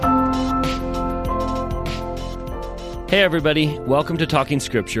Hey everybody, welcome to Talking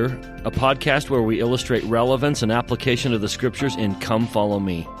Scripture, a podcast where we illustrate relevance and application of the Scriptures in Come Follow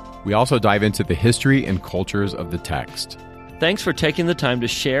Me. We also dive into the history and cultures of the text. Thanks for taking the time to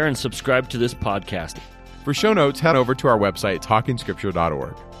share and subscribe to this podcast. For show notes, head over to our website,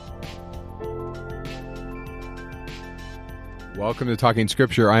 talkingscripture.org. Welcome to Talking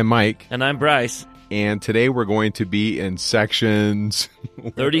Scripture. I'm Mike. And I'm Bryce. And today we're going to be in sections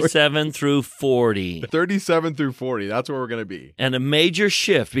 37 through 40. 37 through 40. That's where we're going to be. And a major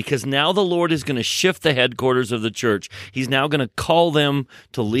shift, because now the Lord is going to shift the headquarters of the church. He's now going to call them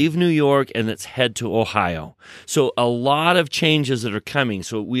to leave New York and it's head to Ohio. So a lot of changes that are coming.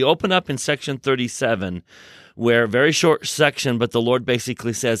 So we open up in section 37, where very short section, but the Lord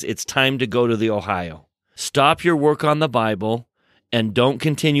basically says it's time to go to the Ohio. Stop your work on the Bible and don't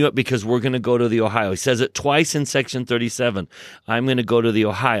continue it because we're going to go to the Ohio. He says it twice in section 37. I'm going to go to the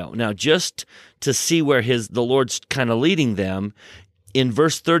Ohio. Now, just to see where the Lord's kind of leading them, in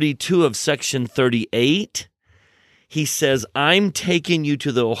verse 32 of section 38, he says, I'm taking you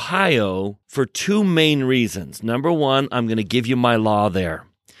to the Ohio for two main reasons. Number one, I'm going to give you my law there.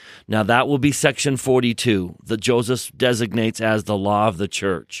 Now, that will be section 42 that Joseph designates as the law of the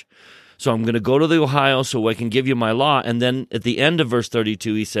church. So I'm going to go to the Ohio so I can give you my law. And then at the end of verse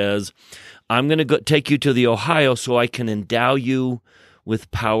 32, he says, I'm going to take you to the Ohio so I can endow you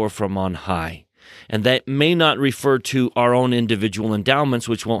with power from on high. And that may not refer to our own individual endowments,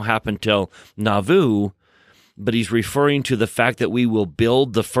 which won't happen till Nauvoo, but he's referring to the fact that we will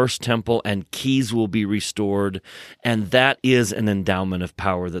build the first temple and keys will be restored. And that is an endowment of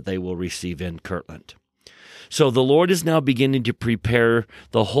power that they will receive in Kirtland. So the Lord is now beginning to prepare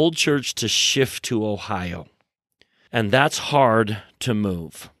the whole church to shift to Ohio. And that's hard to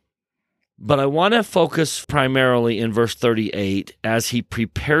move. But I want to focus primarily in verse 38 as he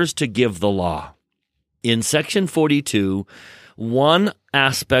prepares to give the law. In section 42, one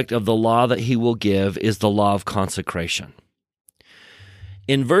aspect of the law that he will give is the law of consecration.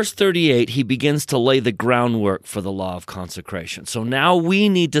 In verse 38, he begins to lay the groundwork for the law of consecration. So now we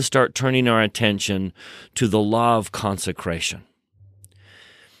need to start turning our attention to the law of consecration.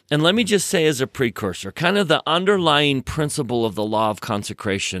 And let me just say as a precursor, kind of the underlying principle of the law of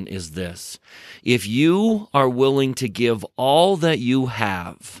consecration is this. If you are willing to give all that you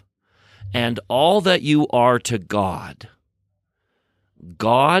have and all that you are to God,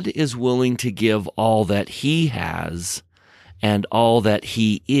 God is willing to give all that He has and all that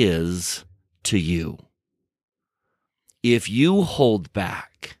He is to you. If you hold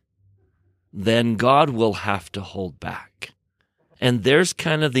back, then God will have to hold back. And there's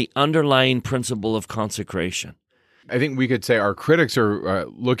kind of the underlying principle of consecration. I think we could say our critics are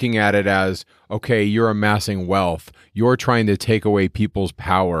looking at it as, okay, you're amassing wealth. You're trying to take away people's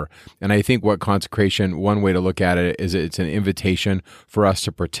power. And I think what consecration, one way to look at it is it's an invitation for us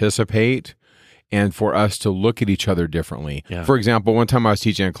to participate and for us to look at each other differently. Yeah. For example, one time I was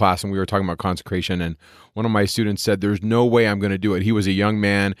teaching a class and we were talking about consecration, and one of my students said, there's no way I'm going to do it. He was a young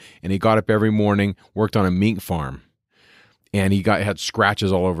man, and he got up every morning, worked on a mink farm, and he had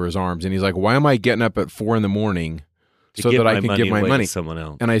scratches all over his arms. And he's like, why am I getting up at 4 a.m. so that I can give my money to someone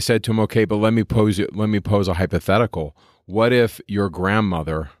else? And I said to him, okay, but let me pose a hypothetical. What if your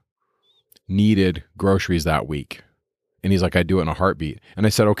grandmother needed groceries that week? And he's like, I do it in a heartbeat. And I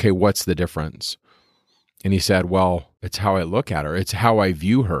said, okay, what's the difference? And he said, well, it's how I look at her. It's how I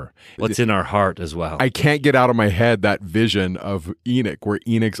view her. What's in our heart as well. I can't get out of my head that vision of Enoch, where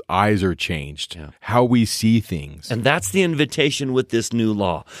Enoch's eyes are changed, how we see things. And that's the invitation with this new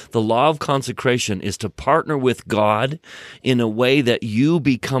law. The law of consecration is to partner with God in a way that you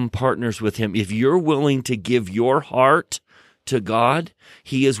become partners with Him. If you're willing to give your heart to God,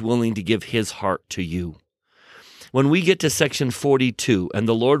 He is willing to give His heart to you. When we get to section 42 and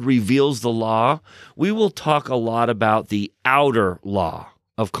the Lord reveals the law, we will talk a lot about the outer law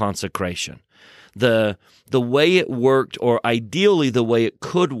of consecration, the way it worked, or ideally the way it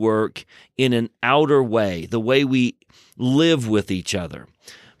could work in an outer way, the way we live with each other.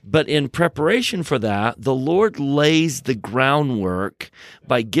 But in preparation for that, the Lord lays the groundwork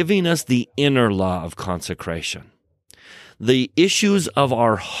by giving us the inner law of consecration, the issues of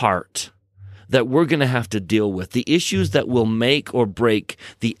our heart that we're going to have to deal with, the issues that will make or break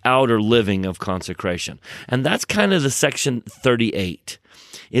the outer living of consecration. And that's kind of the section 38,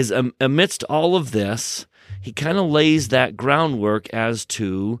 is amidst all of this, he kind of lays that groundwork as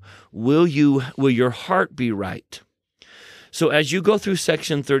to, will your heart be right? So as you go through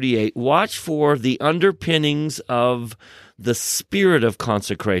section 38, watch for the underpinnings of the spirit of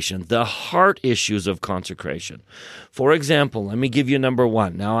consecration, the heart issues of consecration. For example, let me give you number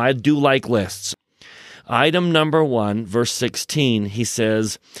one. Now, I do like lists. Item number 1, verse 16, he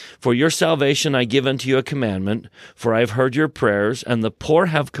says, "For your salvation I give unto you a commandment, for I have heard your prayers, and the poor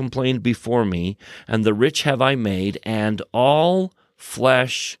have complained before me, and the rich have I made, and all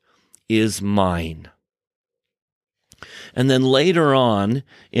flesh is mine." And then later on,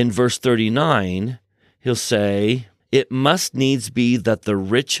 in verse 39, he'll say, "It must needs be that the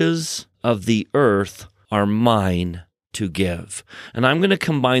riches of the earth are mine to give." And I'm going to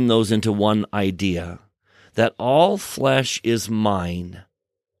combine those into one idea, that all flesh is mine.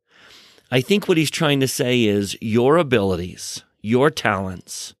 I think what he's trying to say is your abilities, your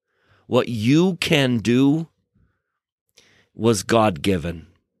talents, what you can do was God-given.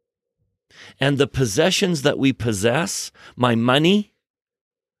 And the possessions that we possess, my money,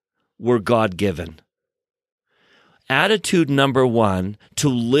 were God-given. Attitude number 1, to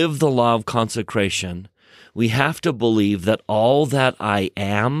live the law of consecration, we have to believe that all that I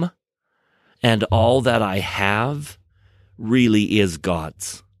am and all that I have really is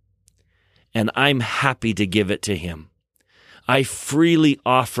God's. And I'm happy to give it to Him. I freely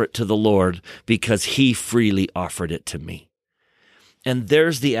offer it to the Lord because He freely offered it to me. And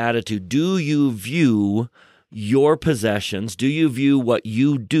there's the attitude. Do you view your possessions, do you view what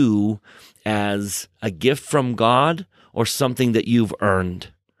you do as a gift from God or something that you've earned?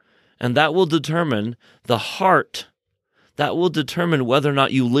 And that will determine the heart. That will determine whether or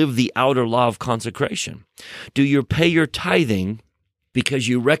not you live the outer law of consecration. Do you pay your tithing because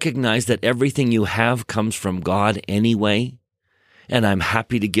you recognize that everything you have comes from God anyway, and I'm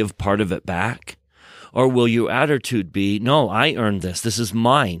happy to give part of it back? Or will your attitude be, no, I earned this, this is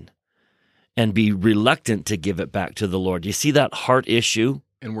mine, and be reluctant to give it back to the Lord? Do you see that heart issue?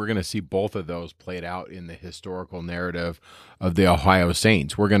 And we're going to see both of those played out in the historical narrative of the Ohio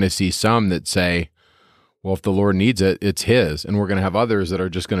Saints. We're going to see some that say, well, if the Lord needs it, it's His. And we're going to have others that are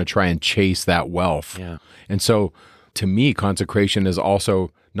just going to try and chase that wealth. Yeah. And so to me, consecration is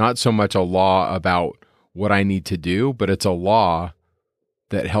also not so much a law about what I need to do, but it's a law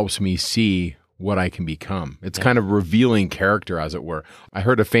that helps me see what I can become. It's kind of revealing character, as it were. I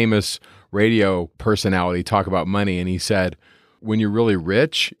heard a famous radio personality talk about money, and he said, when you're really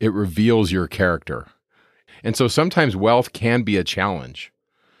rich, it reveals your character. And so sometimes wealth can be a challenge.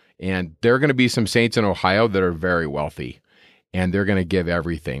 And there are going to be some saints in Ohio that are very wealthy, and they're going to give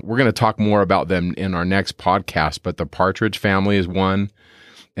everything. We're going to talk more about them in our next podcast, but the Partridge family is one,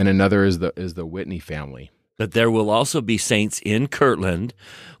 and another is the Whitney family. But there will also be saints in Kirtland,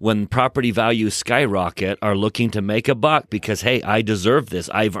 when property values skyrocket, are looking to make a buck because, hey, I deserve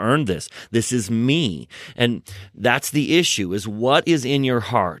this. I've earned this. This is me. And that's the issue, is what is in your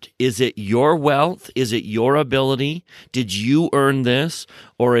heart? Is it your wealth? Is it your ability? Did you earn this?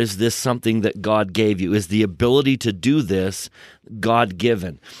 Or is this something that God gave you? Is the ability to do this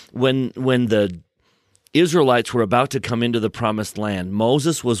God-given? When the Israelites were about to come into the promised land,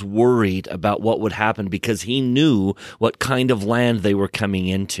 Moses was worried about what would happen because he knew what kind of land they were coming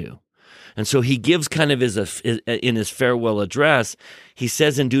into. And so he gives kind of in his farewell address, he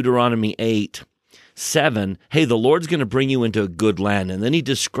says in Deuteronomy 8:7, hey, the Lord's going to bring you into a good land. And then he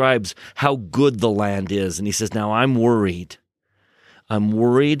describes how good the land is. And he says, now I'm worried. I'm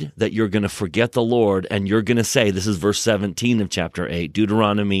worried that you're going to forget the Lord, and you're going to say, this is verse 17 of chapter 8,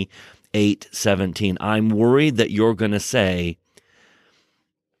 Deuteronomy 8:17. I'm worried that you're going to say,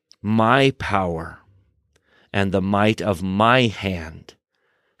 my power and the might of my hand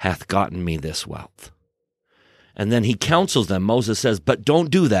hath gotten me this wealth. And then he counsels them. Moses says, but don't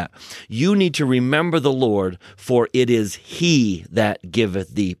do that. You need to remember the Lord, for it is He that giveth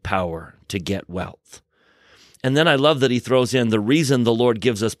thee power to get wealth. And then I love that he throws in the reason the Lord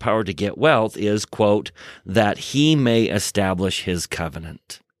gives us power to get wealth is, quote, that He may establish His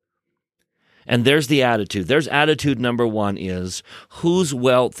covenant. And there's the attitude. There's attitude number 1 is, whose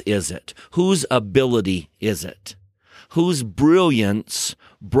wealth is it? Whose ability is it? Whose brilliance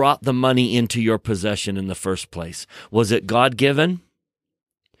brought the money into your possession in the first place? Was it God-given,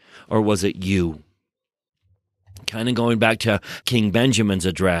 or was it you? Kind of going back to King Benjamin's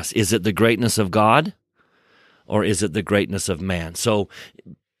address, is it the greatness of God, or is it the greatness of man? So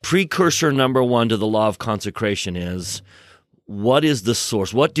precursor number 1 to the law of consecration is, what is the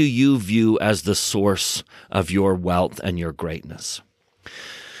source? What do you view as the source of your wealth and your greatness?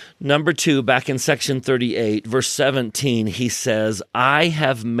 Number 2, back in section 38, verse 17, he says, I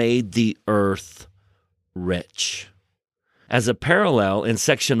have made the earth rich. As a parallel, in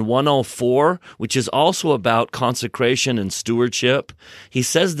section 104, which is also about consecration and stewardship, he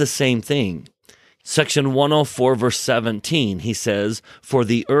says the same thing. Section 104, verse 17, he says, for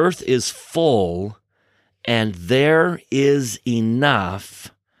the earth is full, and there is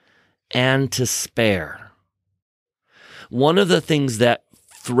enough and to spare. One of the things that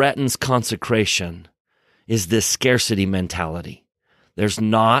threatens consecration is this scarcity mentality. There's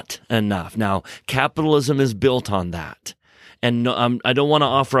not enough. Now, capitalism is built on that. And no, I don't want to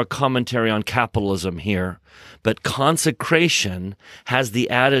offer a commentary on capitalism here, but consecration has the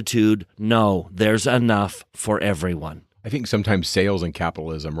attitude, no, there's enough for everyone. I think sometimes sales and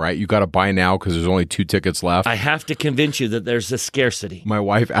capitalism, right? You got to buy now because there's only 2 tickets left. I have to convince you that there's a scarcity. My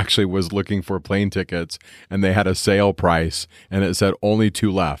wife actually was looking for plane tickets, and they had a sale price, and it said only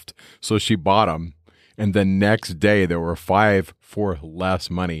 2 left. So she bought them, and the next day there were 5 for less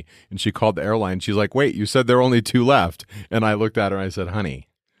money. And she called the airline. She's like, wait, you said there are only 2 left. And I looked at her and I said, honey,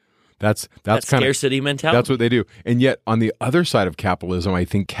 that's kind of scarcity mentality. That's what they do. And yet on the other side of capitalism, I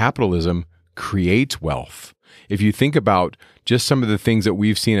think capitalism creates wealth. If you think about just some of the things that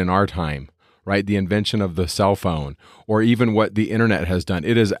we've seen in our time, right? The invention of the cell phone, or even what the internet has done,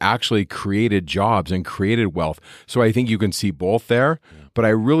 it has actually created jobs and created wealth. So I think you can see both there. But I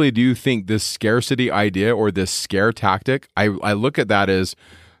really do think this scarcity idea or this scare tactic, I look at that as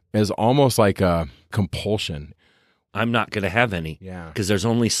almost like a compulsion. I'm not going to have any Yeah. because there's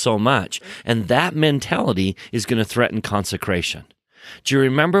only so much. And that mentality is going to threaten consecration. Do you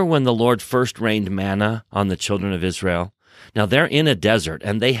remember when the Lord first rained manna on the children of Israel? Now they're in a desert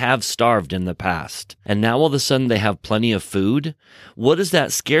and they have starved in the past. And now all of a sudden they have plenty of food. What does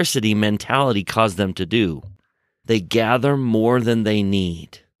that scarcity mentality cause them to do? They gather more than they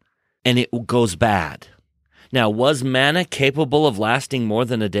need, and it goes bad. Now, was manna capable of lasting more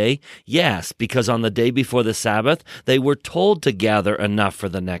than a day? Yes, because on the day before the Sabbath, they were told to gather enough for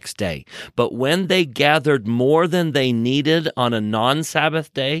the next day. But when they gathered more than they needed on a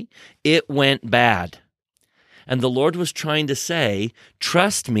non-Sabbath day, it went bad. And the Lord was trying to say,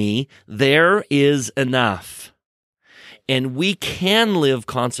 trust me, there is enough. And we can live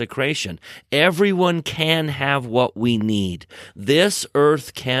consecration. Everyone can have what we need. This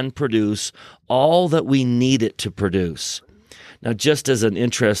earth can produce all that we need it to produce. Now, just as an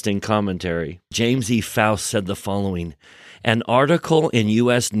interesting commentary, James E. Faust said the following: an article in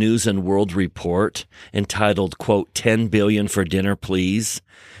U.S. News and World Report entitled, quote, 10 billion for dinner, please,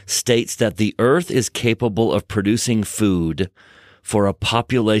 states that the earth is capable of producing food for a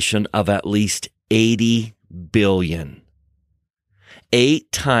population of at least 80 billion.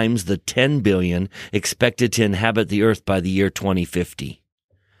 8 times the 10 billion expected to inhabit the earth by the year 2050.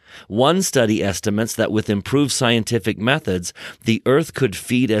 One study estimates that with improved scientific methods, the earth could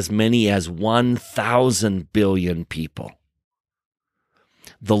feed as many as 1,000 billion people.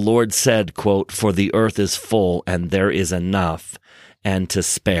 The Lord said, quote, for the earth is full and there is enough and to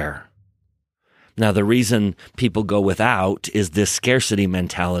spare. Now, the reason people go without is this scarcity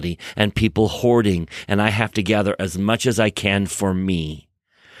mentality and people hoarding, and I have to gather as much as I can for me.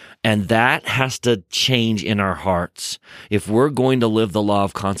 And that has to change in our hearts. If we're going to live the law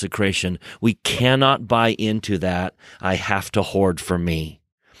of consecration, we cannot buy into that, I have to hoard for me.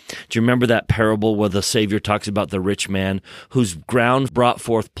 Do you remember that parable where the Savior talks about the rich man whose ground brought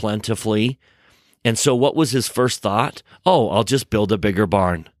forth plentifully? And so what was his first thought? Oh, I'll just build a bigger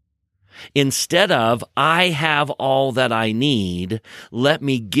barn. Instead of, I have all that I need, let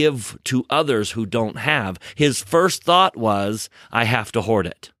me give to others who don't have. His first thought was, I have to hoard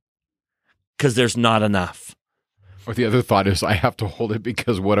it because there's not enough. Or the other thought is, I have to hold it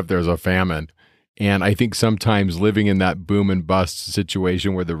because what if there's a famine? And I think sometimes living in that boom and bust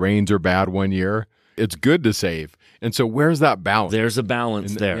situation where the rains are bad one year, it's good to save. And so where's that balance? There's a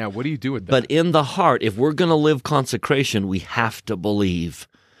balance there. Yeah, what do you do with that? But in the heart, if we're going to live consecration, we have to believe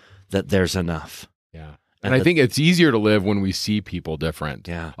that there's enough. Yeah. And I think it's easier to live when we see people different.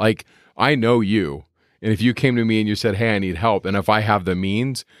 Yeah. Like, I know you. And if you came to me and you said, hey, I need help, and if I have the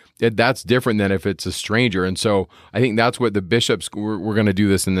means, that's different than if it's a stranger. And so I think that's what the bishops, we're going to do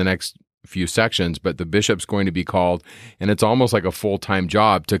this in the next few sections, but the bishop's going to be called, and it's almost like a full-time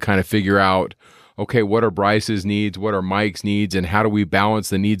job to kind of figure out, okay, what are Bryce's needs, what are Mike's needs, and how do we balance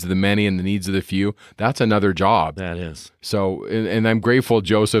the needs of the many and the needs of the few? That's another job. That is. So, and I'm grateful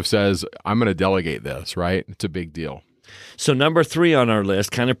Joseph says, I'm going to delegate this, right? It's a big deal. So number 3 on our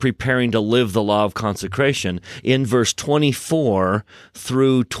list, kind of preparing to live the law of consecration, in verse 24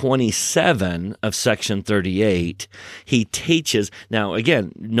 through 27 of section 38, he teaches. Now,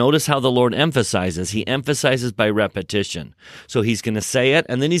 again, notice how the Lord emphasizes. He emphasizes by repetition. So he's going to say it,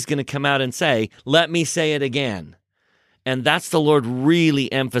 and then he's going to come out and say, let me say it again. And that's the Lord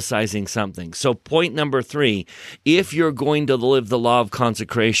really emphasizing something. So point number 3, if you're going to live the law of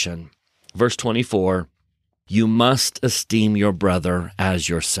consecration, verse 24, you must esteem your brother as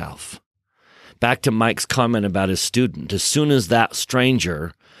yourself. Back to Mike's comment about his student. As soon as that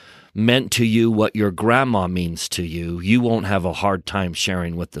stranger meant to you what your grandma means to you, you won't have a hard time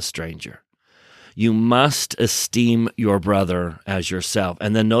sharing with the stranger. You must esteem your brother as yourself.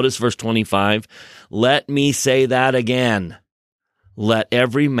 And then notice verse 25, let me say that again. Let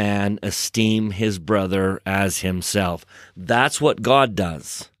every man esteem his brother as himself. That's what God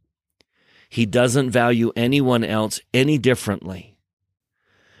does. He doesn't value anyone else any differently.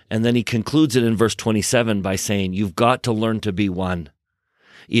 And then he concludes it in verse 27 by saying, you've got to learn to be one.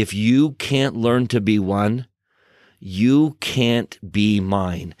 If you can't learn to be one, you can't be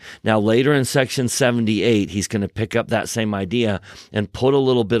mine. Now, later in section 78, he's going to pick up that same idea and put a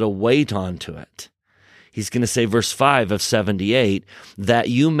little bit of weight onto it. He's going to say, verse 5 of 78, that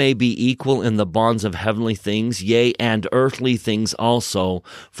you may be equal in the bonds of heavenly things, yea, and earthly things also,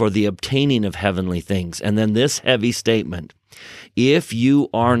 for the obtaining of heavenly things. And then this heavy statement, if you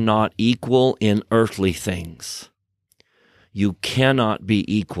are not equal in earthly things, you cannot be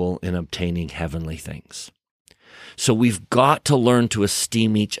equal in obtaining heavenly things. So we've got to learn to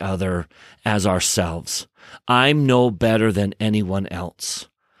esteem each other as ourselves. I'm no better than anyone else,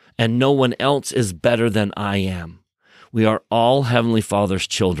 and no one else is better than I am. We are all Heavenly Father's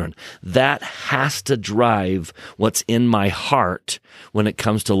children. That has to drive what's in my heart when it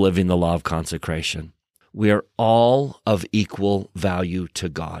comes to living the law of consecration. We are all of equal value to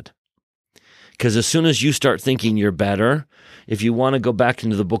God. Because as soon as you start thinking you're better, if you want to go back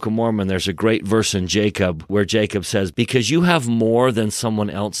into the Book of Mormon, there's a great verse in Jacob where Jacob says, because you have more than someone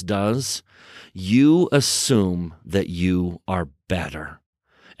else does, you assume that you are better.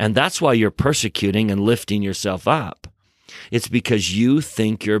 And that's why you're persecuting and lifting yourself up. It's because you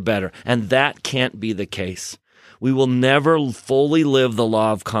think you're better. And that can't be the case. We will never fully live the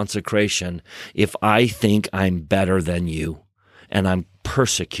law of consecration if I think I'm better than you and I'm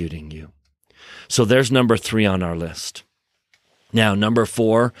persecuting you. So there's number 3 on our list. Now, number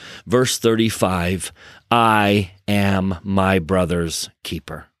 4, verse 35, I am my brother's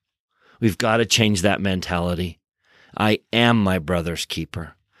keeper. We've got to change that mentality. I am my brother's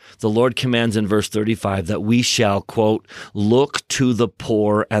keeper. The Lord commands in verse 35 that we shall, quote, look to the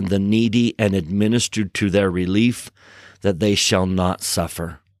poor and the needy and administer to their relief, that they shall not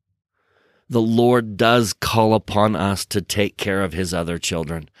suffer. The Lord does call upon us to take care of his other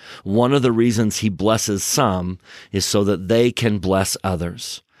children. One of the reasons he blesses some is so that they can bless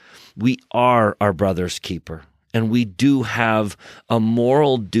others. We are our brother's keeper, and we do have a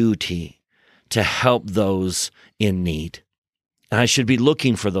moral duty to help those in need. And I should be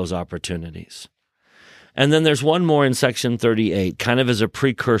looking for those opportunities. And then there's one more in section 38, kind of as a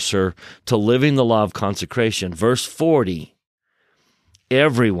precursor to living the law of consecration. Verse 40,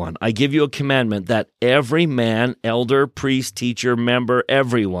 everyone, I give you a commandment that every man, elder, priest, teacher, member,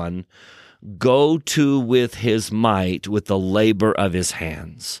 everyone, go to with his might, with the labor of his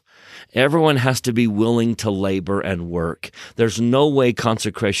hands. Everyone has to be willing to labor and work. There's no way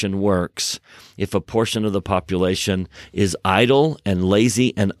consecration works if a portion of the population is idle and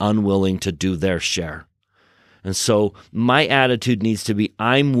lazy and unwilling to do their share. And so my attitude needs to be,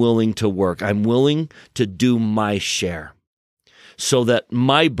 I'm willing to work. I'm willing to do my share so that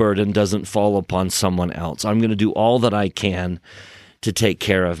my burden doesn't fall upon someone else. I'm going to do all that I can to take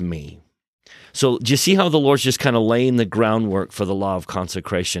care of me. So do you see how the Lord's just kind of laying the groundwork for the law of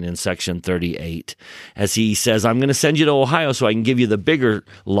consecration in section 38? As he says, I'm going to send you to Ohio so I can give you the bigger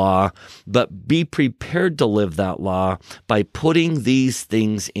law, but be prepared to live that law by putting these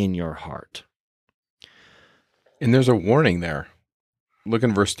things in your heart. And there's a warning there. Look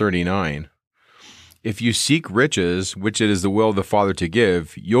in verse 39. If you seek riches, which it is the will of the Father to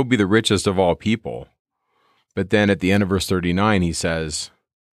give, you'll be the richest of all people. But then at the end of verse 39, he says,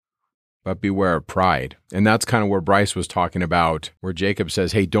 but beware of pride. And that's kind of where Bryce was talking about, where Jacob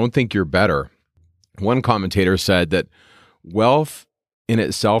says, hey, don't think you're better. One commentator said that wealth in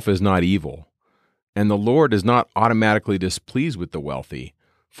itself is not evil, and the Lord is not automatically displeased with the wealthy,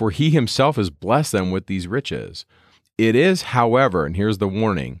 for he himself has blessed them with these riches. It is, however, and here's the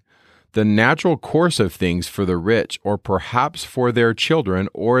warning, the natural course of things for the rich, or perhaps for their children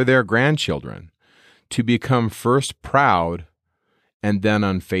or their grandchildren, to become first proud and then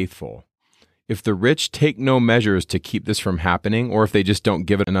unfaithful. If the rich take no measures to keep this from happening, or if they just don't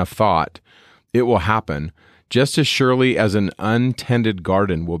give it enough thought, it will happen just as surely as an untended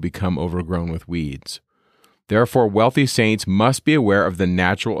garden will become overgrown with weeds. Therefore, wealthy saints must be aware of the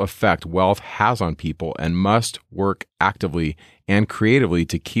natural effect wealth has on people and must work actively and creatively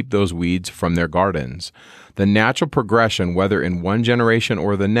to keep those weeds from their gardens. The natural progression, whether in one generation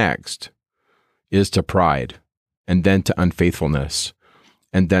or the next, is to pride, and then to unfaithfulness,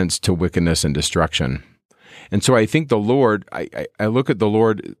 and thence to wickedness and destruction. And so I think the Lord, I look at the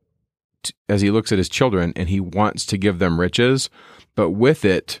Lord as he looks at his children and he wants to give them riches, but with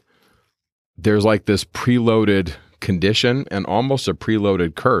it, there's like this preloaded condition and almost a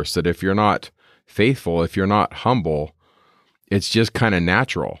preloaded curse that if you're not faithful, if you're not humble, it's just kind of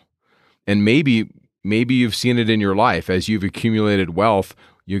natural. And maybe you've seen it in your life as you've accumulated wealth,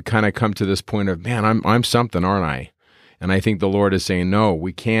 you kind of come to this point of, man, I'm something, aren't I? And I think the Lord is saying, no,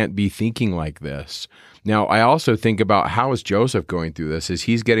 we can't be thinking like this. Now, I also think about how is Joseph going through this? As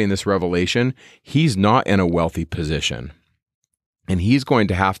he's getting this revelation, he's not in a wealthy position. And he's going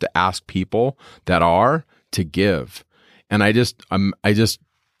to have to ask people that are to give. And I just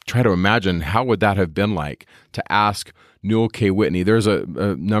try to imagine how would that have been like to ask Newell K. Whitney. There's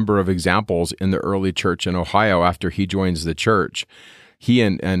a number of examples in the early church in Ohio after he joins the church. He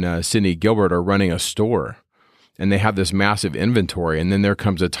and Sidney Gilbert are running a store, and they have this massive inventory. And then there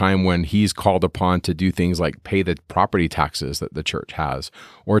comes a time when he's called upon to do things like pay the property taxes that the church has,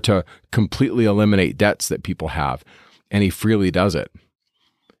 or to completely eliminate debts that people have. And he freely does it.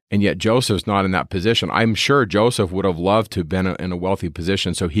 And yet Joseph's not in that position. I'm sure Joseph would have loved to have been in a wealthy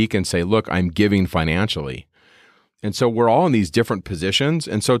position so he can say, look, I'm giving financially. And so we're all in these different positions.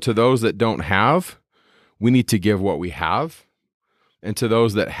 And so to those that don't have, we need to give what we have. And to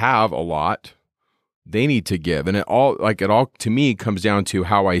those that have a lot, they need to give. And it all to me comes down to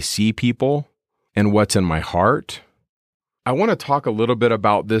how I see people and what's in my heart. I want to talk a little bit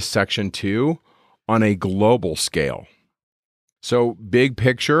about this section too on a global scale. So big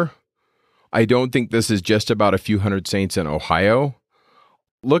picture, I don't think this is just about a few hundred saints in Ohio.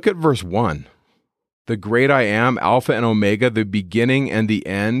 Look at verse 1. The great I am, Alpha and Omega, the beginning and the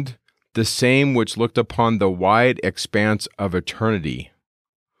end, the same which looked upon the wide expanse of eternity.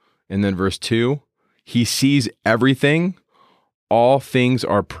 And then verse 2, he sees everything, all things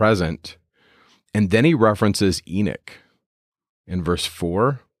are present. And then he references Enoch in verse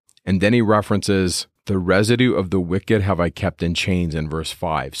 4. And then he references the residue of the wicked have I kept in chains in verse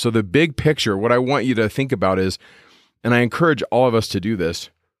 5. So the big picture, what I want you to think about is, and I encourage all of us to do this,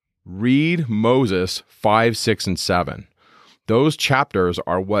 read Moses 5, 6, and 7. Those chapters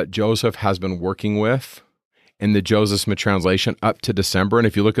are what Joseph has been working with in the Joseph Smith translation up to December. And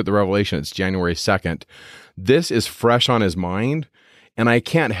if you look at the Revelation, it's January 2nd. This is fresh on his mind, and I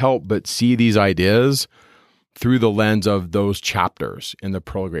can't help but see these ideas through the lens of those chapters in the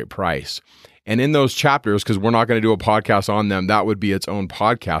Pearl of Great Price. And in those chapters, because we're not going to do a podcast on them, that would be its own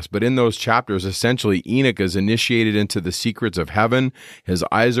podcast. But in those chapters, essentially, Enoch is initiated into the secrets of heaven. His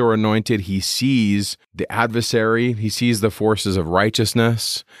eyes are anointed. He sees the adversary. He sees the forces of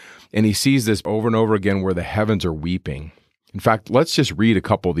righteousness. And he sees this over and over again where the heavens are weeping. In fact, let's just read a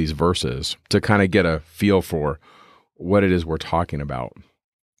couple of these verses to kind of get a feel for what it is we're talking about.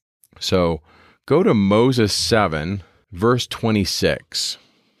 So go to Moses 7, verse 26.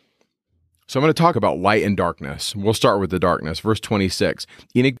 So I'm going to talk about light and darkness. We'll start with the darkness. Verse 26,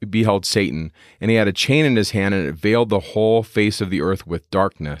 Enoch beheld Satan, and he had a chain in his hand, and it veiled the whole face of the earth with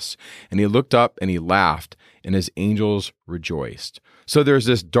darkness. And he looked up, and he laughed, and his angels rejoiced. So there's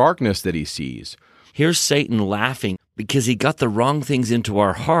this darkness that he sees. Here's Satan laughing because he got the wrong things into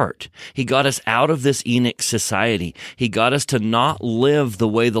our heart. He got us out of this Enoch society. He got us to not live the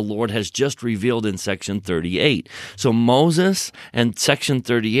way the Lord has just revealed in section 38. So Moses and section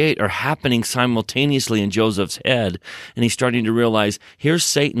 38 are happening simultaneously in Joseph's head, and he's starting to realize, here's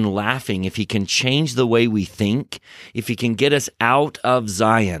Satan laughing. If he can change the way we think, if he can get us out of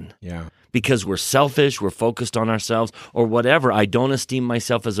Zion. Yeah. Because we're selfish, we're focused on ourselves, or whatever. I don't esteem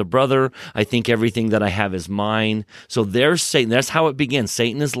myself as a brother. I think everything that I have is mine. So there's Satan. That's how it begins.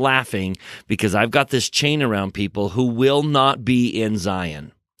 Satan is laughing because I've got this chain around people who will not be in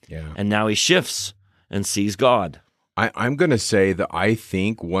Zion. Yeah. And now he shifts and sees God. I'm going to say that I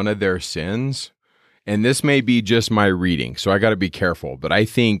think one of their sins, and this may be just my reading, so I got to be careful, but I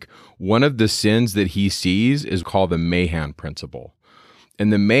think one of the sins that he sees is called the Mahan principle.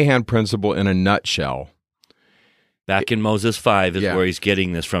 And the Mahan principle in a nutshell. Back in Moses 5 is where he's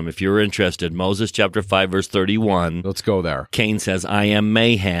getting this from. If you're interested, Moses chapter 5, verse 31. Let's go there. Cain says, I am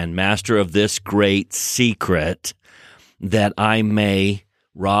Mahan, master of this great secret, that I may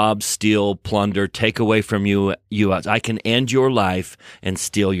rob, steal, plunder, take away from you. I can end your life and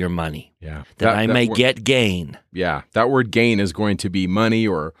steal your money. Yeah. That I may get gain. Yeah. That word gain is going to be money,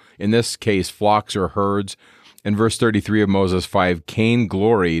 or in this case, flocks or herds. In verse 33 of Moses 5, Cain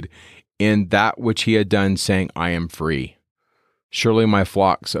gloried in that which he had done, saying, I am free. Surely my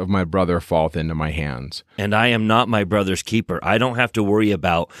flocks of my brother falleth into my hands. And I am not my brother's keeper. I don't have to worry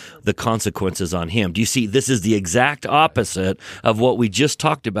about the consequences on him. Do you see, this is the exact opposite of what we just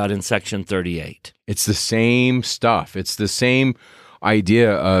talked about in section 38. It's the same stuff. It's the same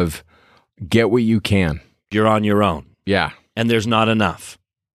idea of Get what you can. You're on your own. Yeah. And there's not enough.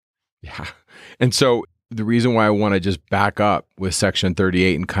 Yeah. And so the reason why I want to just back up with section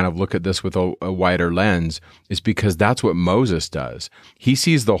 38 and kind of look at this with a wider lens is because that's what Moses does. He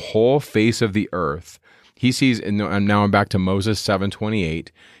sees the whole face of the earth. He sees, and now I'm back to Moses 7:28.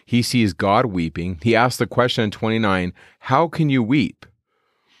 He sees God weeping. He asks the question in 29, how can you weep?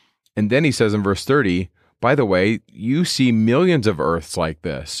 And then he says in verse 30, by the way, you see millions of earths like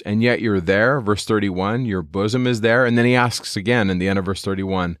this, and yet you're there. Verse 31, your bosom is there. And then he asks again in the end of verse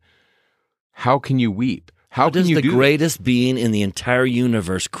 31, how can you weep? How can you do the greatest being in the entire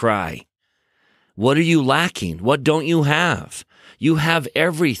universe cry? What are you lacking? What don't you have? You have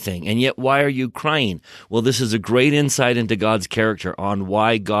everything, and yet why are you crying? Well, this is a great insight into God's character on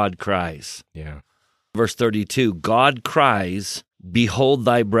why God cries. Yeah. Verse 32, God cries, behold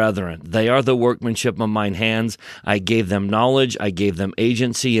thy brethren. They are the workmanship of mine hands. I gave them knowledge. I gave them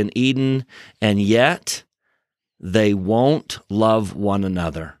agency in Eden, and yet they won't love one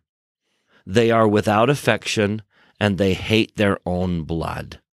another. They are without affection, and they hate their own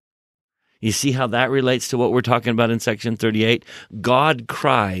blood. You see how that relates to what we're talking about in section 38? God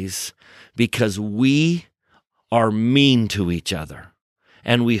cries because we are mean to each other,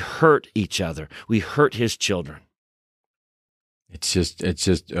 and we hurt each other. We hurt his children. It's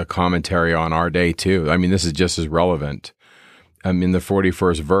just a commentary on our day too. I mean, this is just as relevant. In the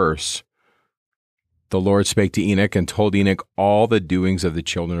 41st verse, the Lord spake to Enoch and told Enoch all the doings of the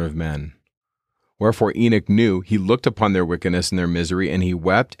children of men. Wherefore Enoch knew, he looked upon their wickedness and their misery, and he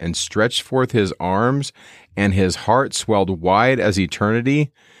wept and stretched forth his arms, and his heart swelled wide as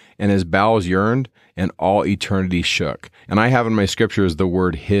eternity, and his bowels yearned, and all eternity shook. And I have in my scriptures the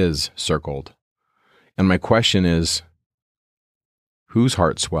word his circled. And my question is, whose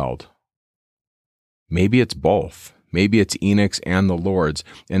heart swelled? Maybe it's both. Maybe it's Enoch's and the Lord's.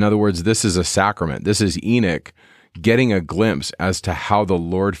 In other words, this is a sacrament. This is Enoch getting a glimpse as to how the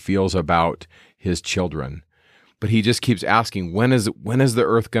Lord feels about his children. But he just keeps asking, when is the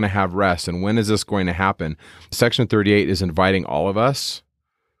earth going to have rest? And when is this going to happen? Section 38 is inviting all of us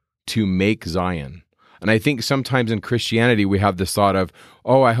to make Zion. And I think sometimes in Christianity, we have this thought of,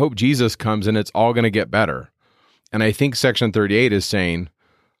 oh, I hope Jesus comes and it's all going to get better. And I think section 38 is saying,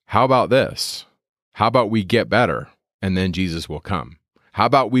 how about this? How about we get better and then Jesus will come? How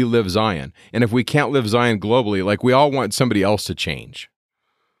about we live Zion? And if we can't live Zion globally, like we all want somebody else to change.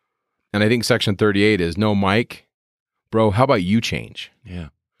 And I think section 38 is, no, Mike, bro, how about you change? Yeah.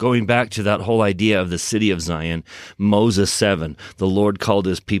 Going back to that whole idea of the city of Zion, Moses 7, the Lord called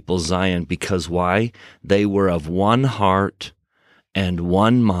his people Zion because why? They were of one heart and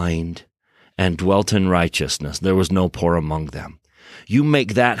one mind and dwelt in righteousness. There was no poor among them. You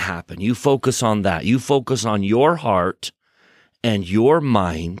make that happen. You focus on that. You focus on your heart and your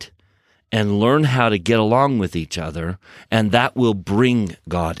mind and learn how to get along with each other, and that will bring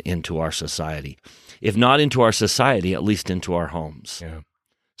God into our society. If not into our society, at least into our homes. Yeah.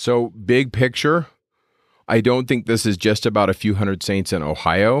 So, big picture, I don't think this is just about a few hundred saints in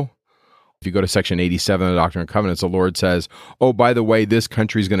Ohio. If you go to section 87 of the Doctrine and Covenants, the Lord says, oh, by the way, this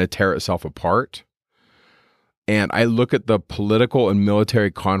country is going to tear itself apart. And I look at the political and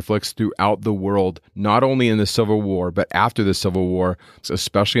military conflicts throughout the world, not only in the Civil War, but after the Civil War,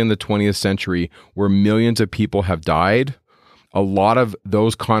 especially in the 20th century, where millions of people have died. A lot of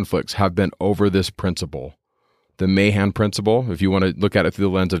those conflicts have been over this principle. The Mahan principle, if you want to look at it through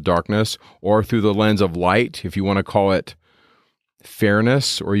the lens of darkness, or through the lens of light, if you want to call it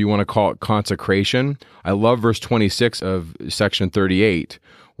fairness, or you want to call it consecration. I love verse 26 of section 38,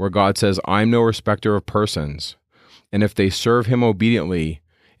 where God says, I'm no respecter of persons. And if they serve him obediently,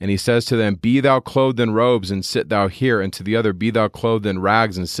 and he says to them, be thou clothed in robes, and sit thou here, and to the other, be thou clothed in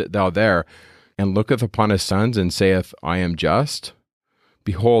rags, and sit thou there, and looketh upon his sons, and saith, I am just.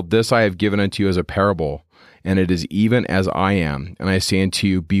 Behold, this I have given unto you as a parable, and it is even as I am. And I say unto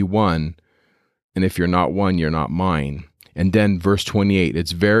you, be one, and if you're not one, you're not mine. And then verse 28,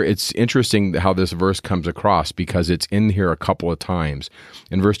 it's interesting how this verse comes across because it's in here a couple of times.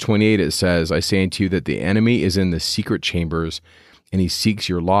 In verse 28, it says, I say unto you that the enemy is in the secret chambers and he seeks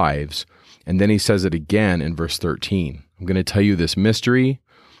your lives. And then he says it again in verse 13. I'm going to tell you this mystery,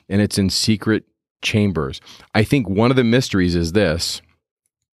 and it's in secret chambers. I think one of the mysteries is this.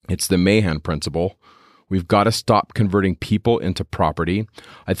 It's the Mahan principle. We've got to stop converting people into property.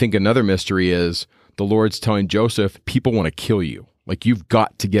 I think another mystery is the Lord's telling Joseph, people want to kill you. Like, you've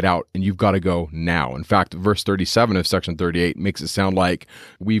got to get out and you've got to go now. In fact, verse 37 of section 38 makes it sound like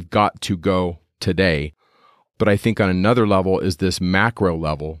we've got to go today. But I think on another level is this macro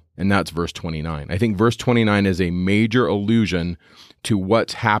level, and that's verse 29. I think verse 29 is a major allusion to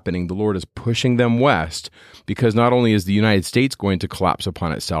what's happening. The Lord is pushing them west because not only is the United States going to collapse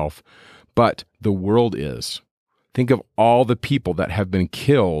upon itself, but the world is. Think of all the people that have been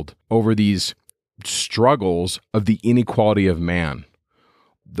killed over these struggles of the inequality of man.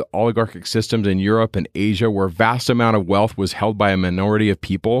 The oligarchic systems in Europe and Asia, where a vast amount of wealth was held by a minority of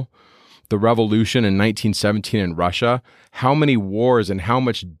people. The revolution in 1917 in Russia, how many wars and how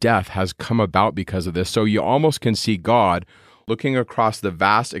much death has come about because of this. So you almost can see God looking across the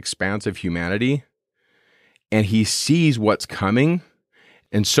vast expanse of humanity, and he sees what's coming.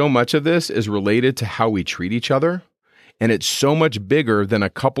 And so much of this is related to how we treat each other. And it's so much bigger than a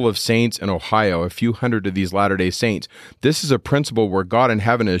couple of saints in Ohio, a few hundred of these Latter-day Saints. This is a principle where God in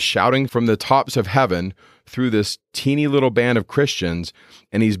heaven is shouting from the tops of heaven through this teeny little band of Christians,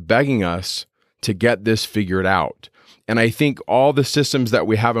 and he's begging us to get this figured out. And I think all the systems that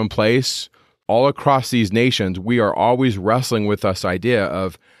we have in place all across these nations, we are always wrestling with this idea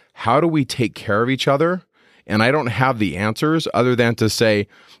of how do we take care of each other? And I don't have the answers other than to say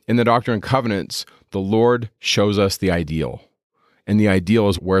in the Doctrine and Covenants, the Lord shows us the ideal. And the ideal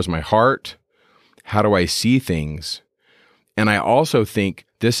is, where's my heart? How do I see things? And I also think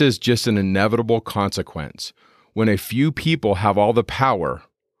this is just an inevitable consequence. When a few people have all the power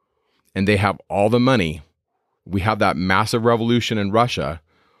and they have all the money, we have that massive revolution in Russia,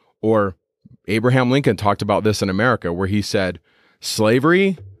 or Abraham Lincoln talked about this in America, where he said,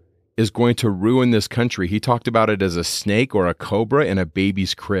 slavery is going to ruin this country. He talked about it as a snake or a cobra in a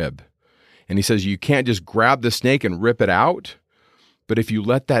baby's crib. And he says, you can't just grab the snake and rip it out. But if you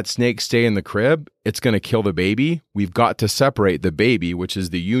let that snake stay in the crib, it's going to kill the baby. We've got to separate the baby, which is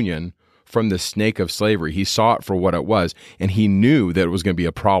the union, from the snake of slavery. He saw it for what it was, and he knew that it was going to be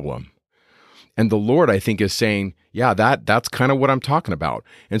a problem. And the Lord, I think, is saying, yeah, that's kind of what I'm talking about.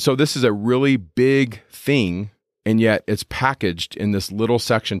 And so this is a really big thing, and yet it's packaged in this little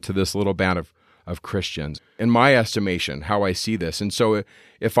section to this little band of Christians, in my estimation, how I see this. And so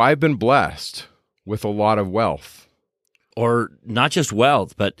if I've been blessed with a lot of wealth, or not just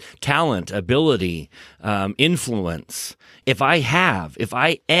wealth, but talent, ability, influence, if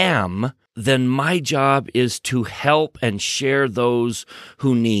I am, then my job is to help and share those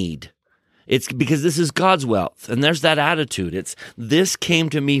who need. It's because this is God's wealth, and there's that attitude. It's, this came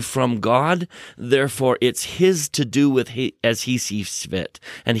to me from God, therefore it's his to do with as he sees fit,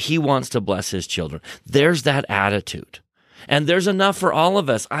 and he wants to bless his children. There's that attitude. And there's enough for all of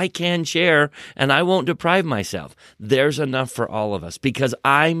us. I can share, and I won't deprive myself. There's enough for all of us because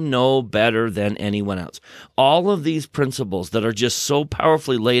I'm no better than anyone else. All of these principles that are just so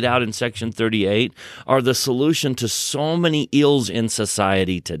powerfully laid out in Section 38 are the solution to so many ills in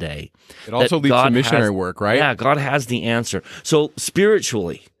society today. It also leads to missionary work, right? Yeah, God has the answer. So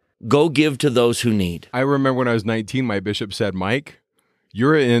spiritually, go give to those who need. I remember when I was 19, my bishop said, Mike,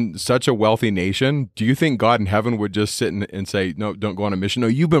 you're in such a wealthy nation. Do you think God in heaven would just sit and say, no, don't go on a mission? No,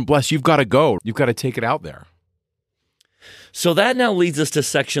 you've been blessed. You've got to go. You've got to take it out there. So that now leads us to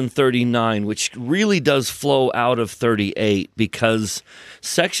Section 39, which really does flow out of 38, because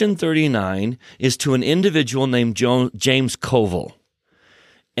Section 39 is to an individual named James Covell.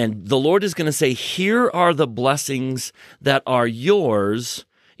 And the Lord is going to say, here are the blessings that are yours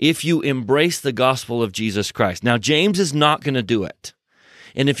if you embrace the gospel of Jesus Christ. Now, James is not going to do it.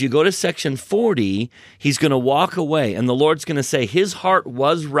 And if you go to Section 40, he's going to walk away, and the Lord's going to say his heart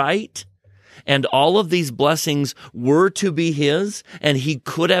was right, and all of these blessings were to be his, and he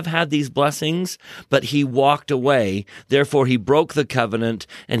could have had these blessings, but he walked away. Therefore, he broke the covenant,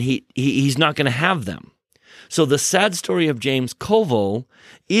 and he's not going to have them. So the sad story of James Covell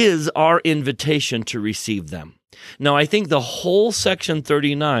is our invitation to receive them. Now, I think the whole Section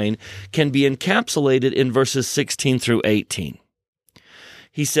 39 can be encapsulated in verses 16 through 18.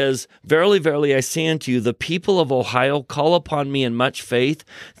 He says, verily, verily, I say unto you, the people of Ohio call upon me in much faith,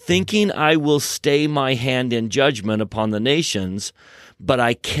 thinking I will stay my hand in judgment upon the nations, but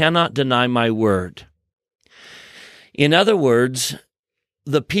I cannot deny my word. In other words,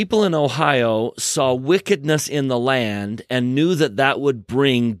 the people in Ohio saw wickedness in the land and knew that that would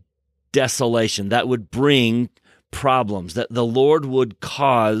bring desolation, that would bring problems, that the Lord would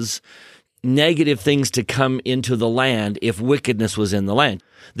cause negative things to come into the land if wickedness was in the land.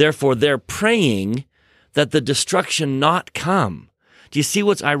 Therefore, they're praying that the destruction not come. Do you see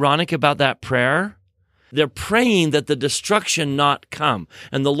what's ironic about that prayer? They're praying that the destruction not come.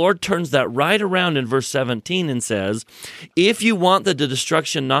 And the Lord turns that right around in verse 17 and says, if you want the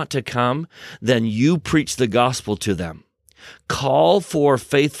destruction not to come, then you preach the gospel to them. Call for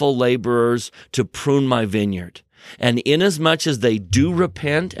faithful laborers to prune my vineyard. And inasmuch as they do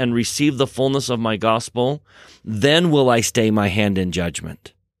repent and receive the fullness of my gospel, then will I stay my hand in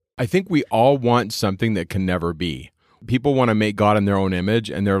judgment. I think we all want something that can never be. People want to make God in their own image,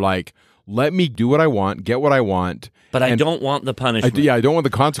 and they're like, let me do what I want, get what I want. But I don't want the punishment. I don't want the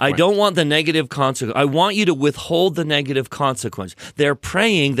consequence. I don't want the negative consequence. I want you to withhold the negative consequence. They're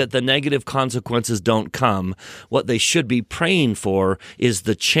praying that the negative consequences don't come. What they should be praying for is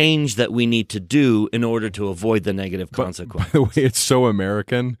the change that we need to do in order to avoid the negative consequence. By the way, it's so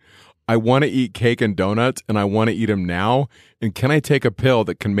American. I want to eat cake and donuts, and I want to eat them now. And can I take a pill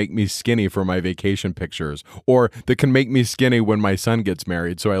that can make me skinny for my vacation pictures, or that can make me skinny when my son gets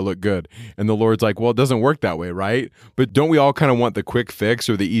married so I look good? And the Lord's like, well, it doesn't work that way, right? But don't we all kind of want the quick fix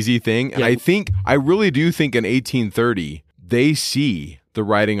or the easy thing? And I really do think in 1830, they see the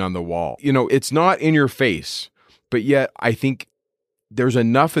writing on the wall. You know, it's not in your face, but yet I think there's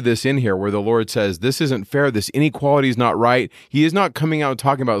enough of this in here where the Lord says, this isn't fair, this inequality is not right. He is not coming out and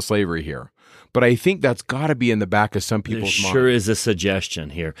talking about slavery here. But I think that's got to be in the back of some people's minds. There sure is a suggestion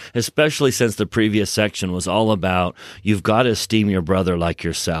here, especially since the previous section was all about you've got to esteem your brother like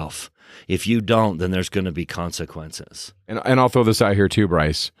yourself. If you don't, then there's going to be consequences. And I'll throw this out here too,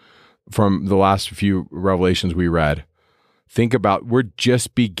 Bryce, from the last few revelations we read. Think about, we're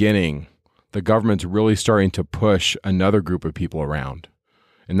just beginning. The government's really starting to push another group of people around,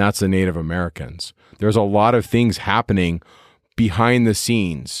 and that's the Native Americans. There's a lot of things happening behind the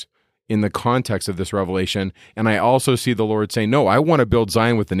scenes in the context of this revelation, and I also see the Lord saying, no, I want to build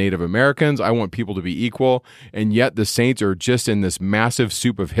Zion with the Native Americans. I want people to be equal, and yet the saints are just in this massive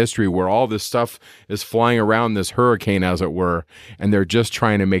soup of history where all this stuff is flying around this hurricane, as it were, and they're just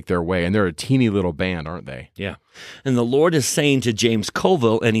trying to make their way, and they're a teeny little band, aren't they? Yeah. And the Lord is saying to James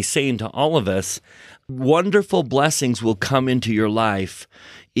Colville, and he's saying to all of us, wonderful blessings will come into your life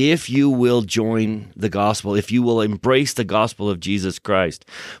if you will join the gospel, if you will embrace the gospel of Jesus Christ.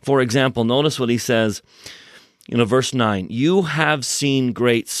 For example, notice what he says, verse 9, you have seen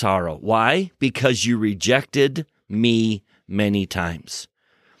great sorrow. Why? Because you rejected me many times,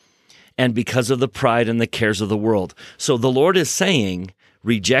 and because of the pride and the cares of the world. So the Lord is saying,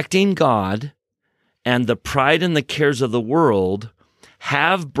 rejecting God and the pride and the cares of the world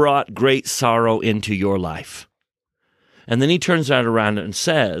have brought great sorrow into your life. And then he turns that around and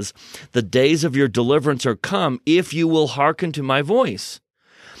says, the days of your deliverance are come if you will hearken to my voice.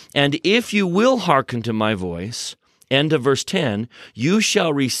 And if you will hearken to my voice, end of verse 10, you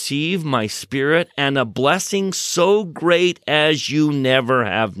shall receive my spirit and a blessing so great as you never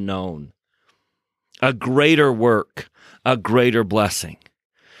have known. A greater work, a greater blessing.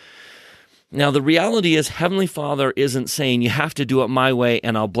 Now, the reality is Heavenly Father isn't saying you have to do it my way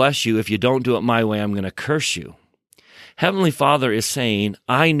and I'll bless you. If you don't do it my way, I'm going to curse you. Heavenly Father is saying,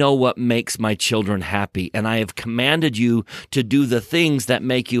 I know what makes my children happy, and I have commanded you to do the things that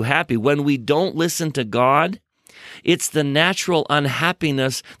make you happy. When we don't listen to God, it's the natural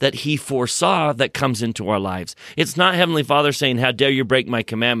unhappiness that He foresaw that comes into our lives. It's not Heavenly Father saying, how dare you break my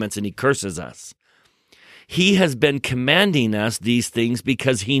commandments, and He curses us. He has been commanding us these things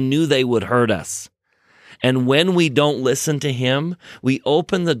because He knew they would hurt us. And when we don't listen to Him, we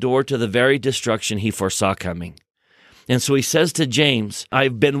open the door to the very destruction He foresaw coming. And so he says to James,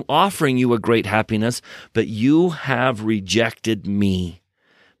 I've been offering you a great happiness, but you have rejected me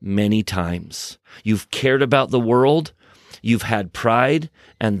many times. You've cared about the world, you've had pride,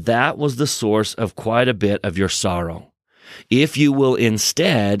 and that was the source of quite a bit of your sorrow. If you will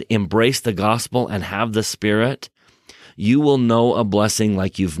instead embrace the gospel and have the Spirit, you will know a blessing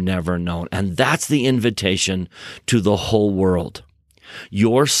like you've never known. And that's the invitation to the whole world.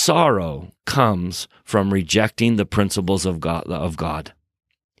 Your sorrow comes from rejecting the principles of God.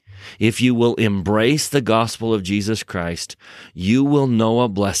 If you will embrace the gospel of Jesus Christ, you will know a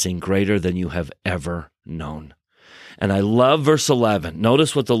blessing greater than you have ever known. And I love verse 11.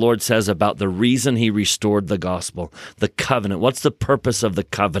 Notice what the Lord says about the reason He restored the gospel, the covenant. What's the purpose of the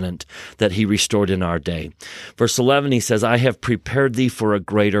covenant that He restored in our day? Verse 11, He says, I have prepared thee for a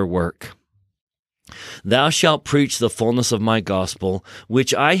greater work. Thou shalt preach the fullness of my gospel,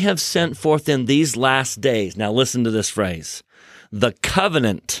 which I have sent forth in these last days. Now listen to this phrase. The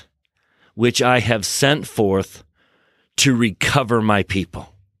covenant which I have sent forth to recover my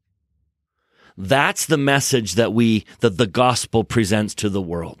people. That's the message that the gospel presents to the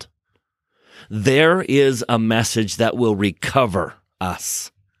world. There is a message that will recover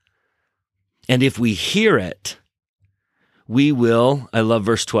us. And if we hear it, we will, I love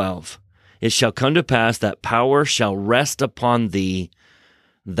verse 12, it shall come to pass that power shall rest upon thee.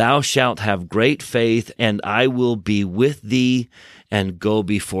 Thou shalt have great faith, and I will be with thee and go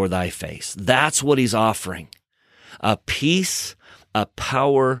before thy face. That's what He's offering. a peace, a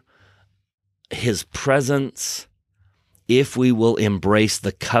power, his presence, if we will embrace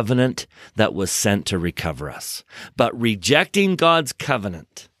the covenant that was sent to recover us. But rejecting God's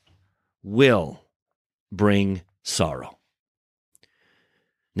covenant will bring sorrow.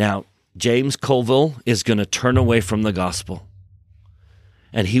 Now, James Colville is going to turn away from the gospel,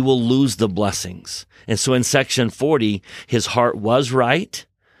 and he will lose the blessings. And so in section 40, his heart was right,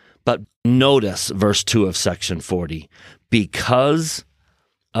 but notice verse 2 of section 40, because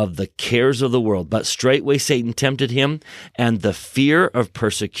of the cares of the world. But straightway Satan tempted him, and the fear of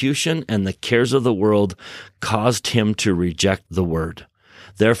persecution and the cares of the world caused him to reject the word.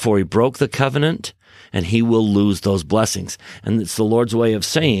 Therefore he broke the covenant, and he will lose those blessings. And it's the Lord's way of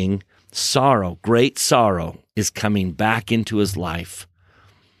saying sorrow, great sorrow, is coming back into his life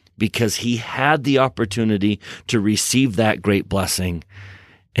because he had the opportunity to receive that great blessing,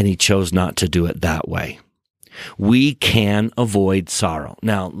 and he chose not to do it that way. We can avoid sorrow.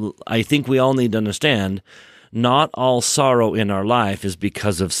 Now, I think we all need to understand, not all sorrow in our life is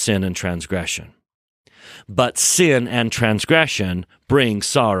because of sin and transgression. But sin and transgression bring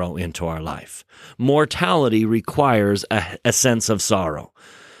sorrow into our life. Mortality requires a sense of sorrow.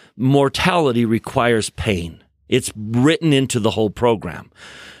 Mortality requires pain. It's written into the whole program.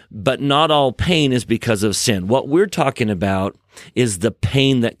 But not all pain is because of sin. What we're talking about is the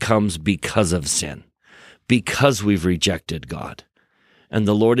pain that comes because of sin, because we've rejected God. And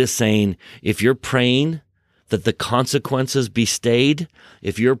the Lord is saying, if you're praying that the consequences be stayed,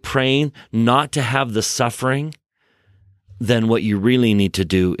 if you're praying not to have the suffering, then what you really need to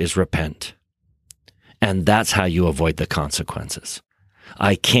do is repent. And that's how you avoid the consequences.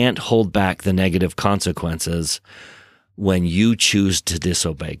 I can't hold back the negative consequences when you choose to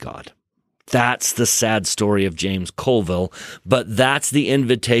disobey God. That's the sad story of James Colville, but that's the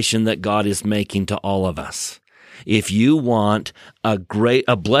invitation that God is making to all of us. If you want a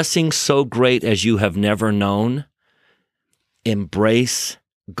blessing so great as you have never known, embrace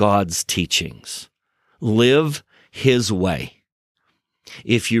God's teachings. Live his way.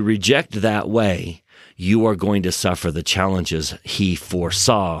 If you reject that way, you are going to suffer the challenges he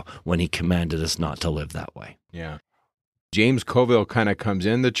foresaw when he commanded us not to live that way. Yeah. James Colville kind of comes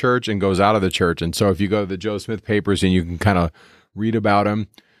in the church and goes out of the church. And so if you go to the Joe Smith papers and you can kind of read about him,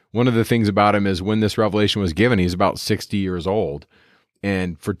 one of the things about him is when this revelation was given, he's about 60 years old.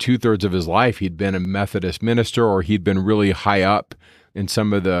 And for 2/3 of his life, he'd been a Methodist minister, or he'd been really high up in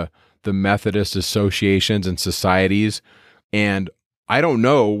some of the Methodist associations and societies. And I don't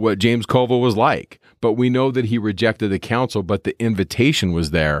know what James Colville was like, but we know that he rejected the counsel, but the invitation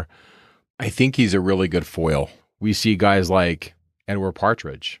was there. I think he's a really good foil. We see guys like Edward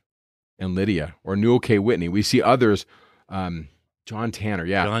Partridge and Lydia, or Newell K. Whitney. We see others, John Tanner.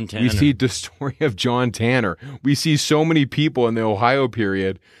 Yeah. John Tanner. We see the story of John Tanner. We see so many people in the Ohio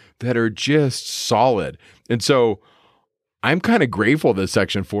period that are just solid. And so I'm kind of grateful that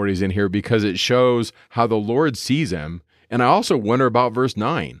Section 40 is in here because it shows how the Lord sees him. And I also wonder about verse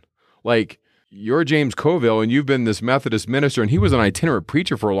 9. Like, you're James Colville, and you've been this Methodist minister, and he was an itinerant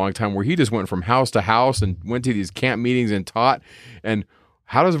preacher for a long time where he just went from house to house and went to these camp meetings and taught. And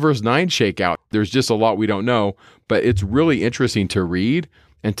how does verse 9 shake out? There's just a lot we don't know, but it's really interesting to read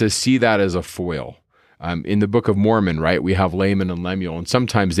and to see that as a foil. In the Book of Mormon, right, we have Laman and Lemuel, and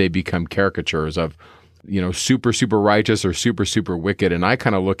sometimes they become caricatures of, super, super righteous or super, super wicked. And I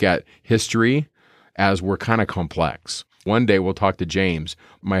kind of look at history as we're kind of complex. One day we'll talk to James.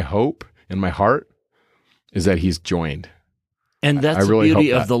 My hope in my heart is that he's joined. And that's the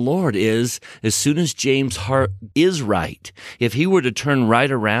beauty of the Lord is, as soon as James' heart is right, if he were to turn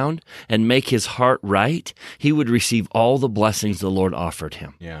right around and make his heart right, he would receive all the blessings the Lord offered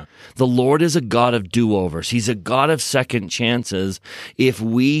him. Yeah. The Lord is a God of do-overs. He's a God of second chances if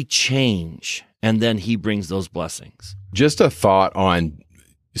we change, and then he brings those blessings. Just a thought on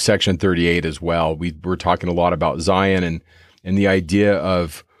Section 38 as well. We're talking a lot about Zion and the idea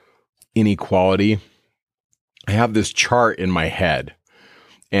of inequality. I have this chart in my head,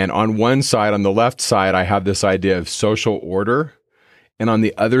 and on one side, on the left side, I have this idea of social order, and on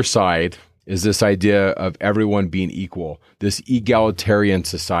the other side is this idea of everyone being equal, this egalitarian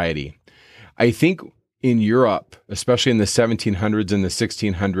society. I think in Europe, especially in the 1700s and the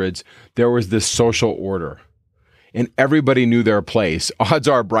 1600s, there was this social order. And everybody knew their place. Odds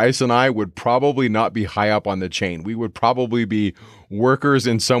are Bryce and I would probably not be high up on the chain. We would probably be workers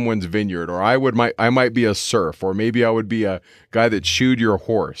in someone's vineyard, or I might be a serf, or maybe I would be a guy that shoed your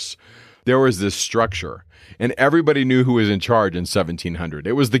horse. There was this structure, and everybody knew who was in charge in 1700.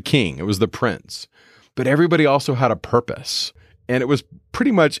 It was the king, it was the prince, but everybody also had a purpose, and it was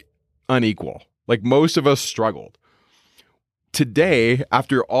pretty much unequal. Like, most of us struggled. today,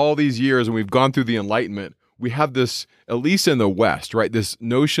 after all these years and we've gone through the Enlightenment, we have this, at least in the West, right, this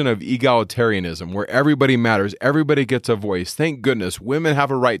notion of egalitarianism where everybody matters, everybody gets a voice. Thank goodness women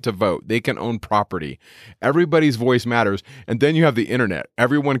have a right to vote. They can own property. Everybody's voice matters. And then you have the internet.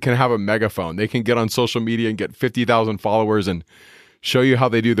 Everyone can have a megaphone. They can get on social media and get 50,000 followers and show you how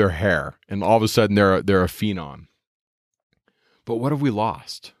they do their hair. And all of a sudden they're a phenom. But what have we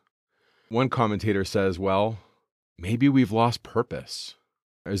lost? One commentator says, well, maybe we've lost purpose.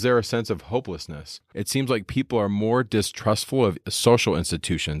 Is there a sense of hopelessness? It seems like people are more distrustful of social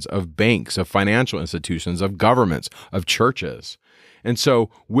institutions, of banks, of financial institutions, of governments, of churches. And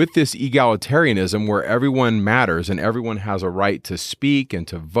so with this egalitarianism where everyone matters and everyone has a right to speak and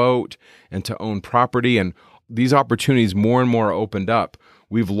to vote and to own property, and these opportunities more and more are opened up,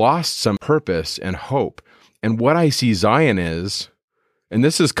 we've lost some purpose and hope. And what I see Zion is, and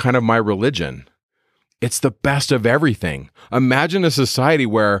this is kind of my religion, it's the best of everything. Imagine a society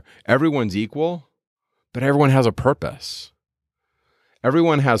where everyone's equal, but everyone has a purpose.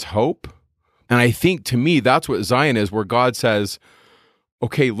 Everyone has hope. And I think to me, that's what Zion is, where God says,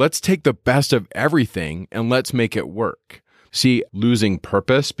 okay, let's take the best of everything and let's make it work. See, losing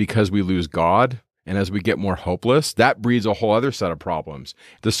purpose because we lose God, and as we get more hopeless, that breeds a whole other set of problems.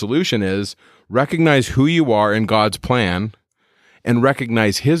 The solution is recognize who you are in God's plan and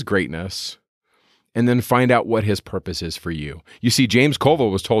recognize His greatness, and then find out what His purpose is for you. You see, James Colville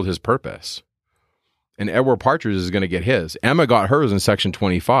was told his purpose, and Edward Partridge is going to get his. Emma got hers in section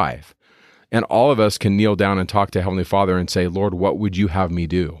 25. And all of us can kneel down and talk to Heavenly Father and say, Lord, what would you have me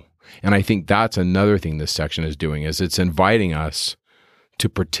do? And I think that's another thing this section is doing, is it's inviting us to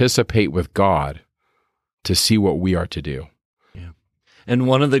participate with God to see what we are to do. And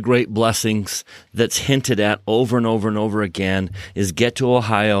one of the great blessings that's hinted at over and over and over again is get to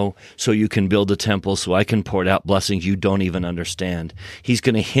Ohio so you can build a temple so I can pour out blessings you don't even understand. He's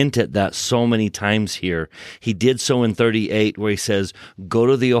going to hint at that so many times here. He did so in 38 where he says, go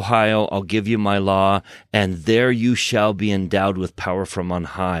to the Ohio, I'll give you my law, and there you shall be endowed with power from on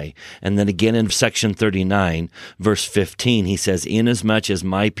high. And then again in section 39, verse 15, he says, inasmuch as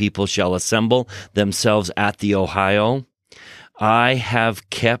my people shall assemble themselves at the Ohio, I have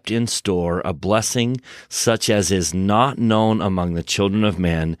kept in store a blessing such as is not known among the children of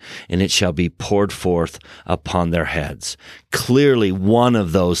men, and it shall be poured forth upon their heads. Clearly, one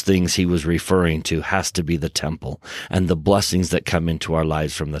of those things he was referring to has to be the temple and the blessings that come into our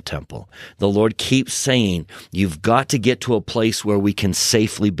lives from the temple. The Lord keeps saying, you've got to get to a place where we can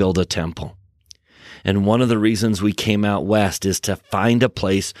safely build a temple. And one of the reasons we came out west is to find a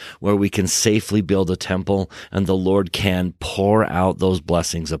place where we can safely build a temple and the Lord can pour out those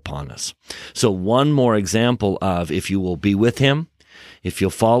blessings upon us. So one more example of if you will be with Him, if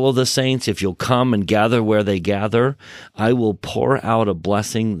you'll follow the saints, if you'll come and gather where they gather, I will pour out a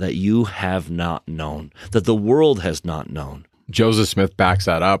blessing that you have not known, that the world has not known. Joseph Smith backs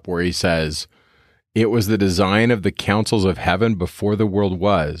that up where he says, it was the design of the councils of heaven before the world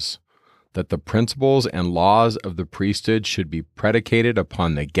was, that the principles and laws of the priesthood should be predicated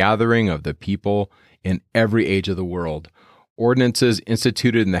upon the gathering of the people in every age of the world. Ordinances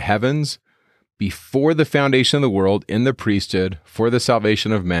instituted in the heavens before the foundation of the world in the priesthood for the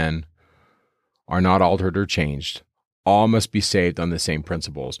salvation of men are not altered or changed. All must be saved on the same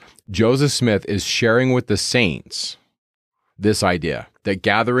principles. Joseph Smith is sharing with the saints this idea that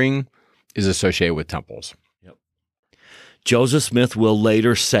gathering is associated with temples. Joseph Smith will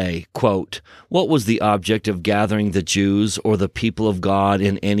later say, quote, what was the object of gathering the Jews or the people of God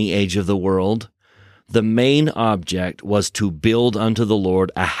in any age of the world? The main object was to build unto the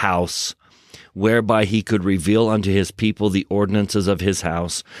Lord a house, whereby He could reveal unto His people the ordinances of His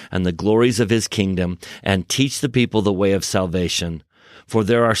house and the glories of His kingdom, and teach the people the way of salvation. For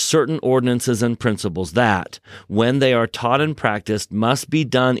there are certain ordinances and principles that, when they are taught and practiced, must be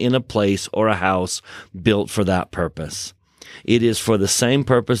done in a place or a house built for that purpose. It is for the same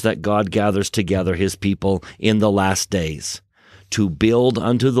purpose that God gathers together His people in the last days, to build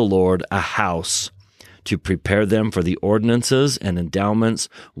unto the Lord a house, to prepare them for the ordinances and endowments,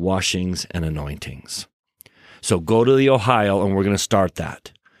 washings and anointings. So go to the Ohio, and we're going to start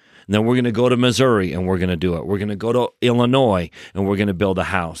that. And then we're going to go to Missouri, and we're going to do it. We're going to go to Illinois, and we're going to build a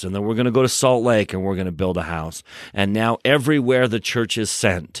house. And then we're going to go to Salt Lake, and we're going to build a house. And now everywhere the church is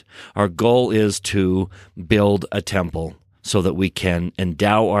sent, our goal is to build a temple, so that we can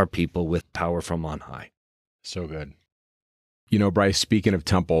endow our people with power from on high. So good. You know, Bryce, speaking of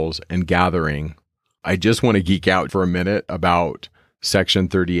temples and gathering, I just want to geek out for a minute about section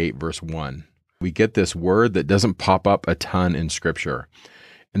 38, verse 1. We get this word that doesn't pop up a ton in Scripture,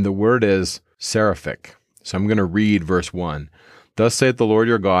 and the word is seraphic. So I'm going to read verse 1. Thus saith the Lord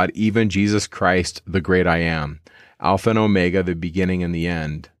your God, even Jesus Christ, the great I am, Alpha and Omega, the beginning and the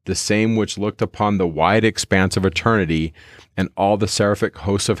end, the same which looked upon the wide expanse of eternity and all the seraphic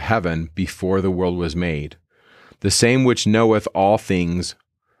hosts of heaven before the world was made, the same which knoweth all things,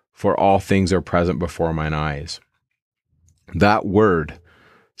 for all things are present before mine eyes. That word,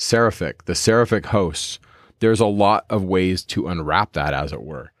 seraphic, the seraphic hosts, there's a lot of ways to unwrap that, as it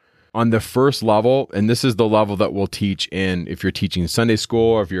were. On the first level, and this is the level that we'll teach in if you're teaching Sunday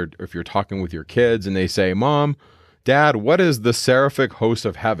school, or if you're talking with your kids and they say, Mom, Dad, what is the seraphic host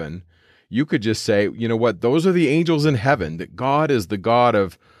of heaven? You could just say, you know what, those are the angels in heaven, that God is the God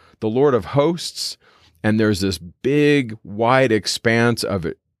of the Lord of hosts, and there's this big, wide expanse of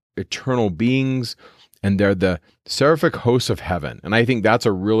eternal beings, and they're the seraphic hosts of heaven. And I think that's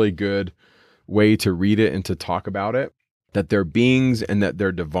a really good way to read it and to talk about it, that they're beings and that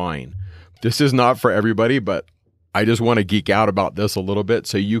they're divine. This is not for everybody, but I just want to geek out about this a little bit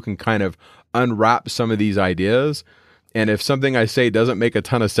so you can kind of unwrap some of these ideas. And if something I say doesn't make a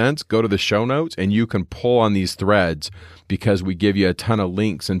ton of sense, go to the show notes and you can pull on these threads, because we give you a ton of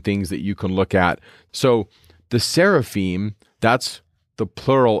links and things that you can look at. So the seraphim, that's the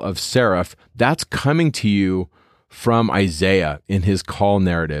plural of seraph, that's coming to you from Isaiah in his call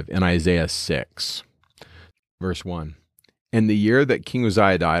narrative in Isaiah 6. Verse 1. In the year that King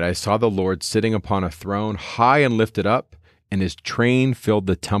Uzziah died, I saw the Lord sitting upon a throne, high and lifted up, and his train filled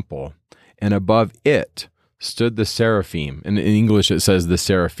the temple. And above it stood the seraphim. And in English it says the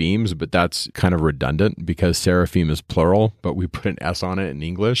seraphims, but that's kind of redundant because seraphim is plural, but we put an S on it in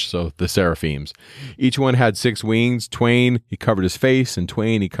English, so the seraphims. Each one had 6 wings. Twain he covered his face, and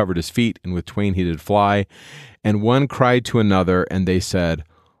twain he covered his feet, and with twain he did fly. And one cried to another, and they said,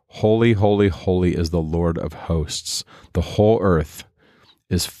 Holy, holy, holy is the Lord of hosts. The whole earth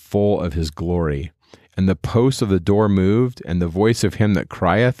is full of his glory. And the posts of the door moved, and the voice of him that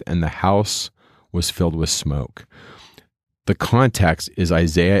crieth, and the house was filled with smoke. The context is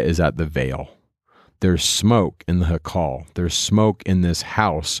Isaiah is at the veil. There's smoke in the Hakal. There's smoke in this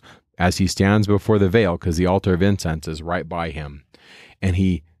house as he stands before the veil, because the altar of incense is right by him. And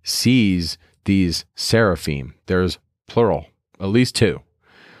he sees these seraphim. There's plural, at least 2.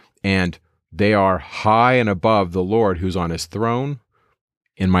 And they are high and above the Lord who's on his throne.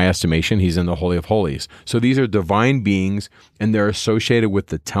 In my estimation, he's in the Holy of Holies. So these are divine beings, and they're associated with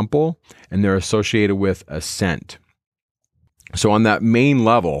the temple, and they're associated with ascent. So on that main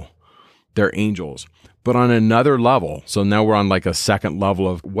level, they're angels. But on another level, so now we're on like a second level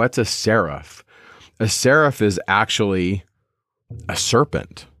of what's a seraph? A seraph is actually a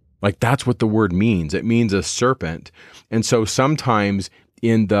serpent. Like that's what the word means. It means a serpent. And so sometimes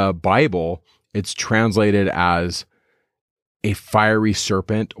in the Bible, it's translated as a fiery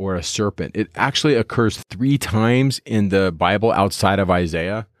serpent or a serpent. It actually occurs 3 times in the Bible outside of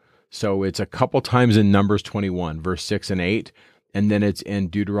Isaiah. So it's a couple times in Numbers 21, verse 6 and 8, and then it's in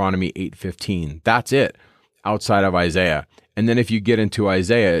Deuteronomy 8:15. That's it outside of Isaiah. And then if you get into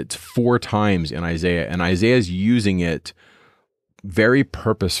Isaiah, it's 4 times in Isaiah, and Isaiah's using it very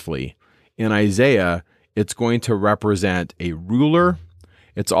purposefully. In Isaiah, it's going to represent a ruler.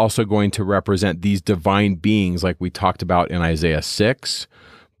 It's also going to represent these divine beings like we talked about in Isaiah 6.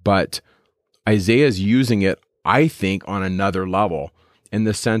 But Isaiah's using it, I think, on another level in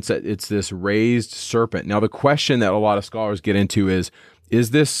the sense that it's this raised serpent. Now, the question that a lot of scholars get into is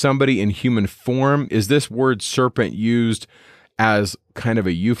this somebody in human form? Is this word serpent used as kind of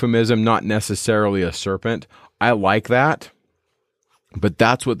a euphemism, not necessarily a serpent? I like that, but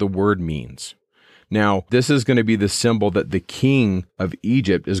that's what the word means. Now, this is going to be the symbol that the king of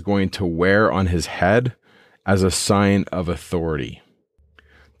Egypt is going to wear on his head as a sign of authority.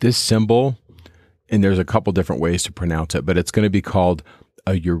 This symbol, and there's a couple different ways to pronounce it, but it's going to be called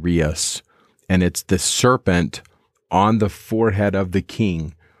a uraeus, and it's the serpent on the forehead of the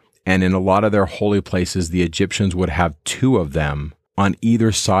king. And in a lot of their holy places, the Egyptians would have 2 of them on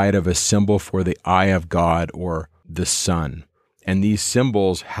either side of a symbol for the eye of God or the sun. And these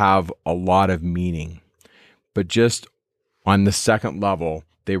symbols have a lot of meaning. But just on the second level,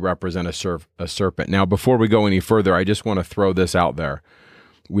 they represent a serpent. Now, before we go any further, I just want to throw this out there.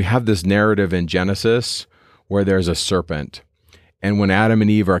 We have this narrative in Genesis where there's a serpent. And when Adam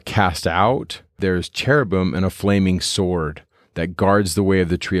and Eve are cast out, there's cherubim and a flaming sword that guards the way of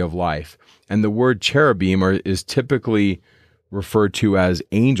the tree of life. And the word cherubim is typically referred to as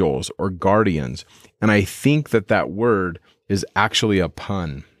angels or guardians. And I think that word is actually a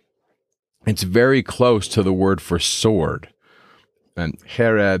pun. It's very close to the word for sword. And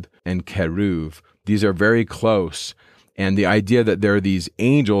cherub and keruv, these are very close. And the idea that there are these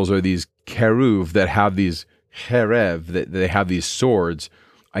angels or these keruv that have these cherev, that they have these swords,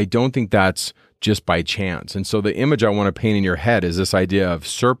 I don't think that's just by chance. And so the image I want to paint in your head is this idea of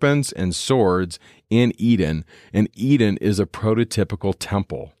serpents and swords in Eden, and Eden is a prototypical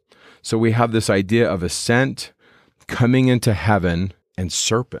temple. So we have this idea of ascent, coming into heaven, and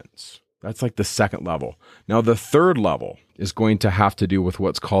serpents. That's like the second level. Now, the third level is going to have to do with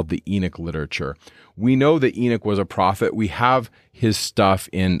what's called the Enoch literature. We know that Enoch was a prophet. We have his stuff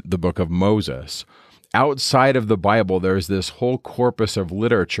in the book of Moses. Outside of the Bible, there's this whole corpus of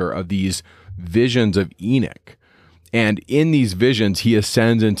literature of these visions of Enoch. And in these visions, he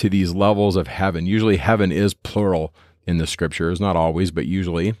ascends into these levels of heaven. Usually heaven is plural in the scriptures, not always, but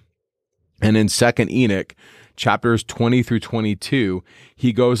usually. And in 2nd Enoch, chapters 20 through 22,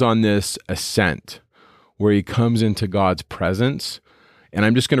 he goes on this ascent where he comes into God's presence. And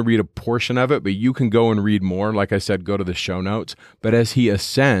I'm just going to read a portion of it, but you can go and read more. Like I said, go to the show notes. But as he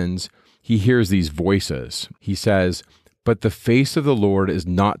ascends, he hears these voices. He says, "But the face of the Lord is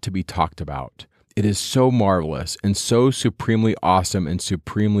not to be talked about. It is so marvelous and so supremely awesome and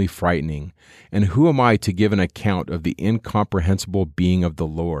supremely frightening. And who am I to give an account of the incomprehensible being of the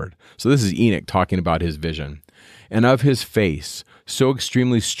Lord?" So this is Enoch talking about his vision. "And of his face, so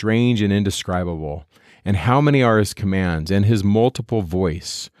extremely strange and indescribable. And how many are his commands, and his multiple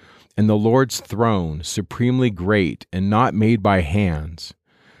voice, and the Lord's throne, supremely great and not made by hands.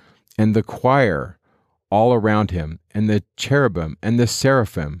 And the choir all around him, and the cherubim, and the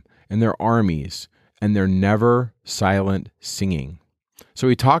seraphim, and their armies, and their never silent singing." So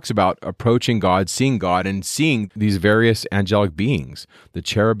he talks about approaching God, and seeing these various angelic beings, the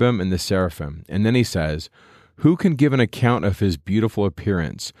cherubim and the seraphim. And then he says, "Who can give an account of his beautiful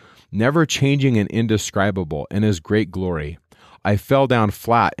appearance, never changing and indescribable, and his great glory? I fell down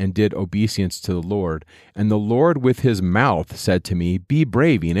flat and did obeisance to the Lord. And the Lord with his mouth said to me, 'Be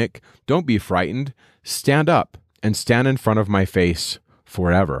brave, Enoch. Don't be frightened. Stand up and stand in front of my face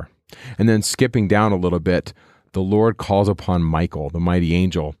forever.'" And then skipping down a little bit, the Lord calls upon Michael, the mighty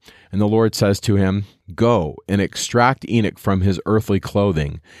angel. And the Lord says to him, "Go and extract Enoch from his earthly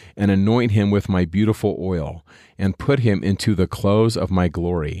clothing and anoint him with my beautiful oil and put him into the clothes of my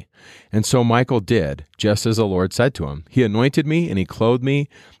glory." And so Michael did, just as the Lord said to him. He anointed me and he clothed me,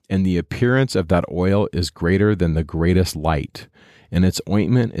 and the appearance of that oil is greater than the greatest light, and its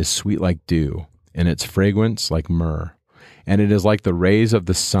ointment is sweet like dew, and its fragrance like myrrh, and it is like the rays of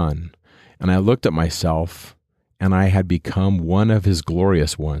the sun. And I looked at myself, and I had become one of his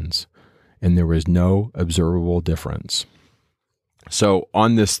glorious ones, and there was no observable difference. So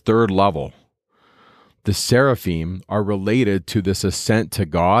on this third level, the seraphim are related to this ascent to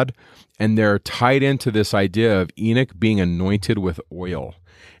God, and they're tied into this idea of Enoch being anointed with oil.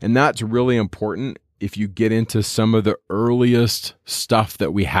 And that's really important if you get into some of the earliest stuff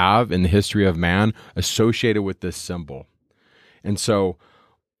that we have in the history of man associated with this symbol. And so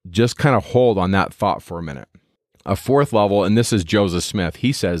just kind of hold on that thought for a minute. A fourth level, and this is Joseph Smith,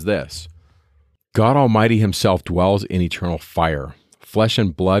 he says this: "God Almighty himself dwells in eternal fire. Flesh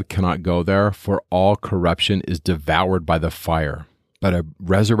and blood cannot go there, for all corruption is devoured by the fire. But a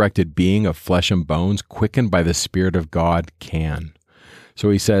resurrected being of flesh and bones, quickened by the Spirit of God, can."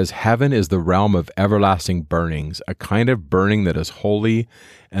 So he says, heaven is the realm of everlasting burnings, a kind of burning that is holy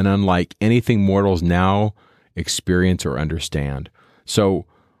and unlike anything mortals now experience or understand. So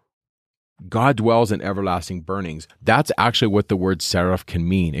God dwells in everlasting burnings. That's actually what the word seraph can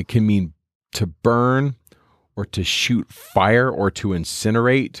mean. It can mean to burn or to shoot fire or to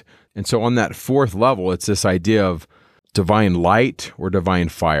incinerate. And so on that fourth level, it's this idea of divine light or divine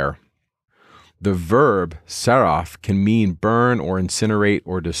fire. The verb seraph can mean burn or incinerate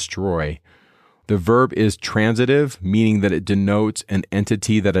or destroy. The verb is transitive, meaning that it denotes an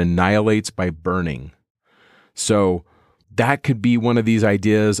entity that annihilates by burning. So that could be one of these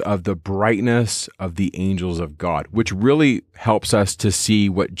ideas of the brightness of the angels of God, which really helps us to see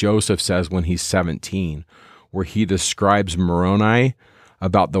what Joseph says when he's 17, where he describes Moroni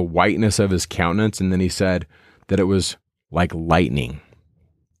about the whiteness of his countenance, and then he said that it was like lightning.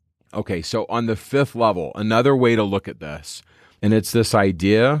 Okay, so on the fifth level, another way to look at this, and it's this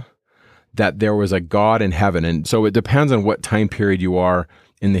idea that there was a God in heaven. And so it depends on what time period you are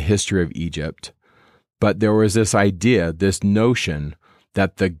in the history of Egypt. But there was this idea, this notion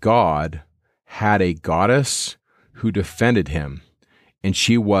that the God had a goddess who defended him, and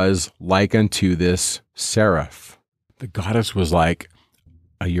she was like unto this seraph. The goddess was like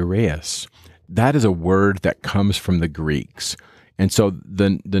a Uraeus. That is a word that comes from the Greeks. And so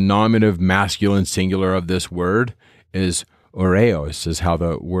the nominative masculine singular of this word is Oreos, is how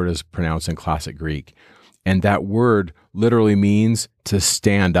the word is pronounced in classic Greek. And that word literally means to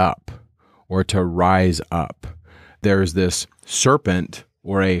stand up or to rise up. There's this serpent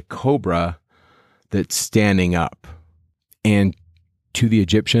or a cobra that's standing up. And to the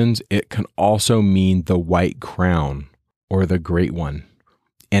Egyptians, it can also mean the white crown or the great one.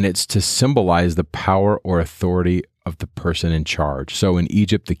 And it's to symbolize the power or authority of the person in charge. So in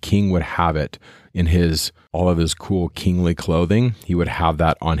Egypt, the king would have it in all of his cool kingly clothing. He would have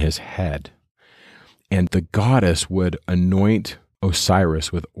that on his head. And the goddess would anoint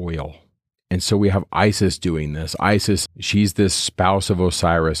Osiris with oil. And so we have Isis doing this. Isis, she's this spouse of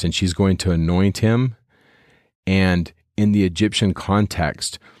Osiris, and she's going to anoint him. And in the Egyptian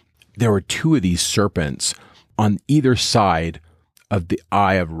context, there were two of these serpents on either side of the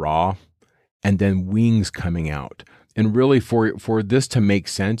eye of Ra, and then wings coming out. And really, for this to make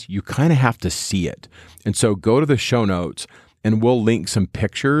sense, you kind of have to see it. And so go to the show notes, and we'll link some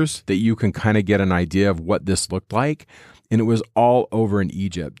pictures that you can kind of get an idea of what this looked like. And it was all over in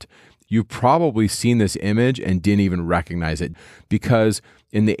Egypt. You've probably seen this image and didn't even recognize it, because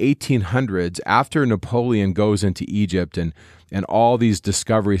in the 1800s, after Napoleon goes into Egypt and all these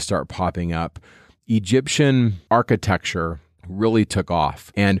discoveries start popping up, Egyptian architecture really took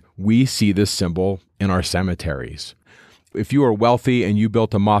off. And we see this symbol in our cemeteries. If you were wealthy and you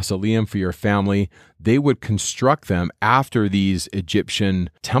built a mausoleum for your family, they would construct them after these Egyptian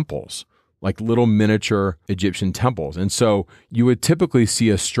temples, like little miniature Egyptian temples. And so you would typically see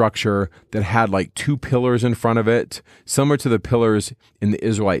a structure that had like two pillars in front of it, similar to the pillars in the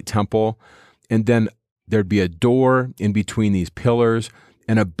Israelite temple. And then there'd be a door in between these pillars.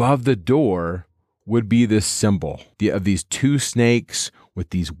 And above the door would be this symbol of these two snakes with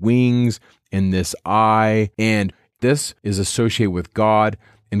these wings and this eye. And this is associated with God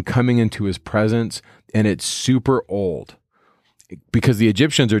and coming into his presence. And it's super old, because the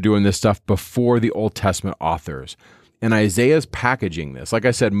Egyptians are doing this stuff before the Old Testament authors. And Isaiah's packaging this. Like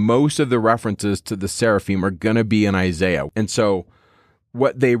I said, most of the references to the seraphim are going to be in Isaiah. And so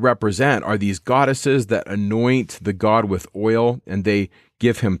what they represent are these goddesses that anoint the god with oil, and they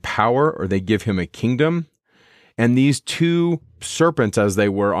give him power, or they give him a kingdom. And these two serpents, as they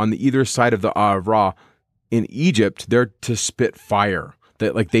were on the either side of the Eye of Ra, in Egypt, they're to spit fire.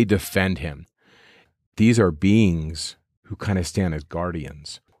 They defend him. These are beings who kind of stand as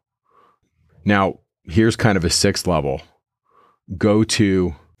guardians. Now, here's kind of a sixth level. Go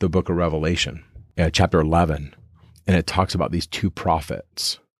to the book of Revelation, chapter 11, and it talks about these two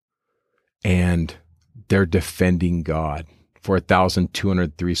prophets, and they're defending God for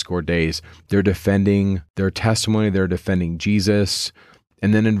 1,260 days. They're defending their testimony. They're defending Jesus.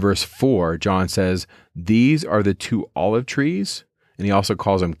 And then in verse 4, John says, these are the two olive trees, and he also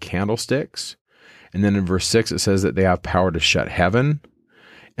calls them candlesticks. And then in verse 6, it says that they have power to shut heaven.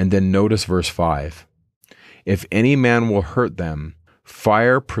 And then notice verse 5. If any man will hurt them,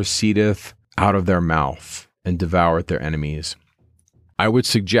 fire proceedeth out of their mouth and devoureth their enemies. I would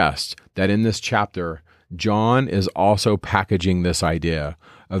suggest that in this chapter, John is also packaging this idea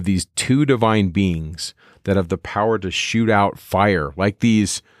of these two divine beings that have the power to shoot out fire, like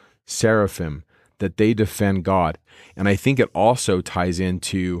these seraphim, that they defend God. And I think it also ties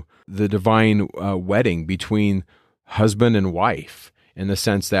into the divine wedding between husband and wife, in the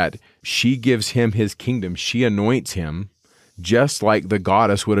sense that she gives him his kingdom. She anoints him just like the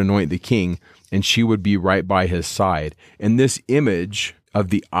goddess would anoint the king, and she would be right by his side. And this image of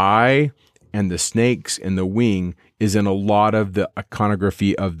the eye and the snakes and the wing is in a lot of the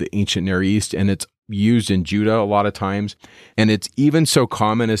iconography of the ancient Near East, and it's used in Judah a lot of times. And it's even so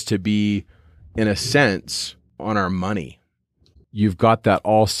common as to be, in a sense, on our money. You've got that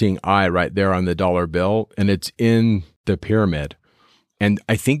all-seeing eye right there on the dollar bill, and it's in the pyramid. And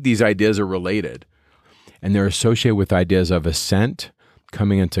I think these ideas are related, and they're associated with ideas of ascent,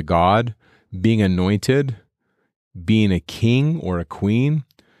 coming into God, being anointed, being a king or a queen,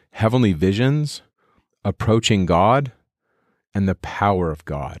 heavenly visions, approaching God, and the power of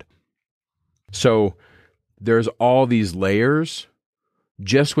God. So there's all these layers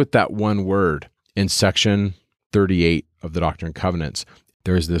just with that one word in section 38 of the Doctrine and Covenants.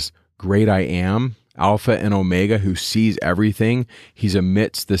 There's this great I am, Alpha and Omega, who sees everything. He's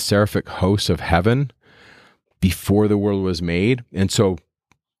amidst the seraphic hosts of heaven before the world was made. And so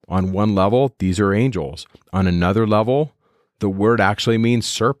on one level, these are angels. On another level, the word actually means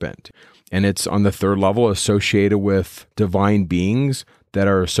serpent. And it's on the third level associated with divine beings that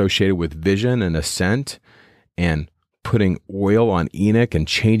are associated with vision and ascent, and putting oil on Enoch and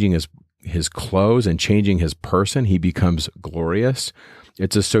changing his clothes and changing his person. He becomes glorious.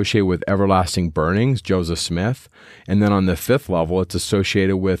 It's associated with everlasting burnings, Joseph Smith. And then on the 5th level, it's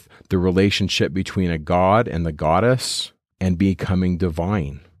associated with the relationship between a god and the goddess and becoming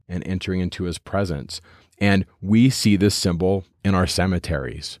divine and entering into his presence. And we see this symbol in our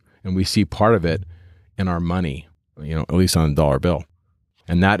cemeteries, and we see part of it in our money, at least on a dollar bill.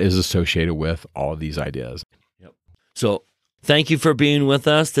 And that is associated with all of these ideas. Yep. So thank you for being with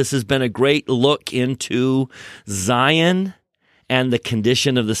us. This has been a great look into Zion and the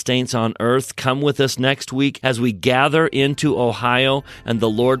condition of the saints on earth. Come with us next week as we gather into Ohio and the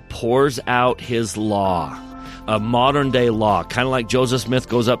Lord pours out his law, a modern-day law, kind of like Joseph Smith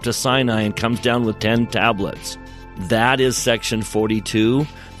goes up to Sinai and comes down with 10 tablets. That is section 42,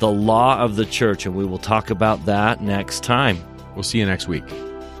 the law of the church, and we will talk about that next time. We'll see you next week.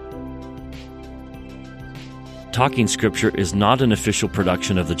 Talking Scripture is not an official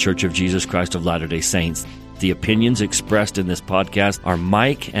production of the Church of Jesus Christ of Latter-day Saints. The opinions expressed in this podcast are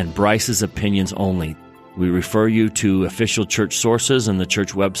Mike and Bryce's opinions only. We refer you to official church sources and the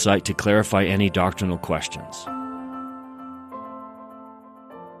church website to clarify any doctrinal questions.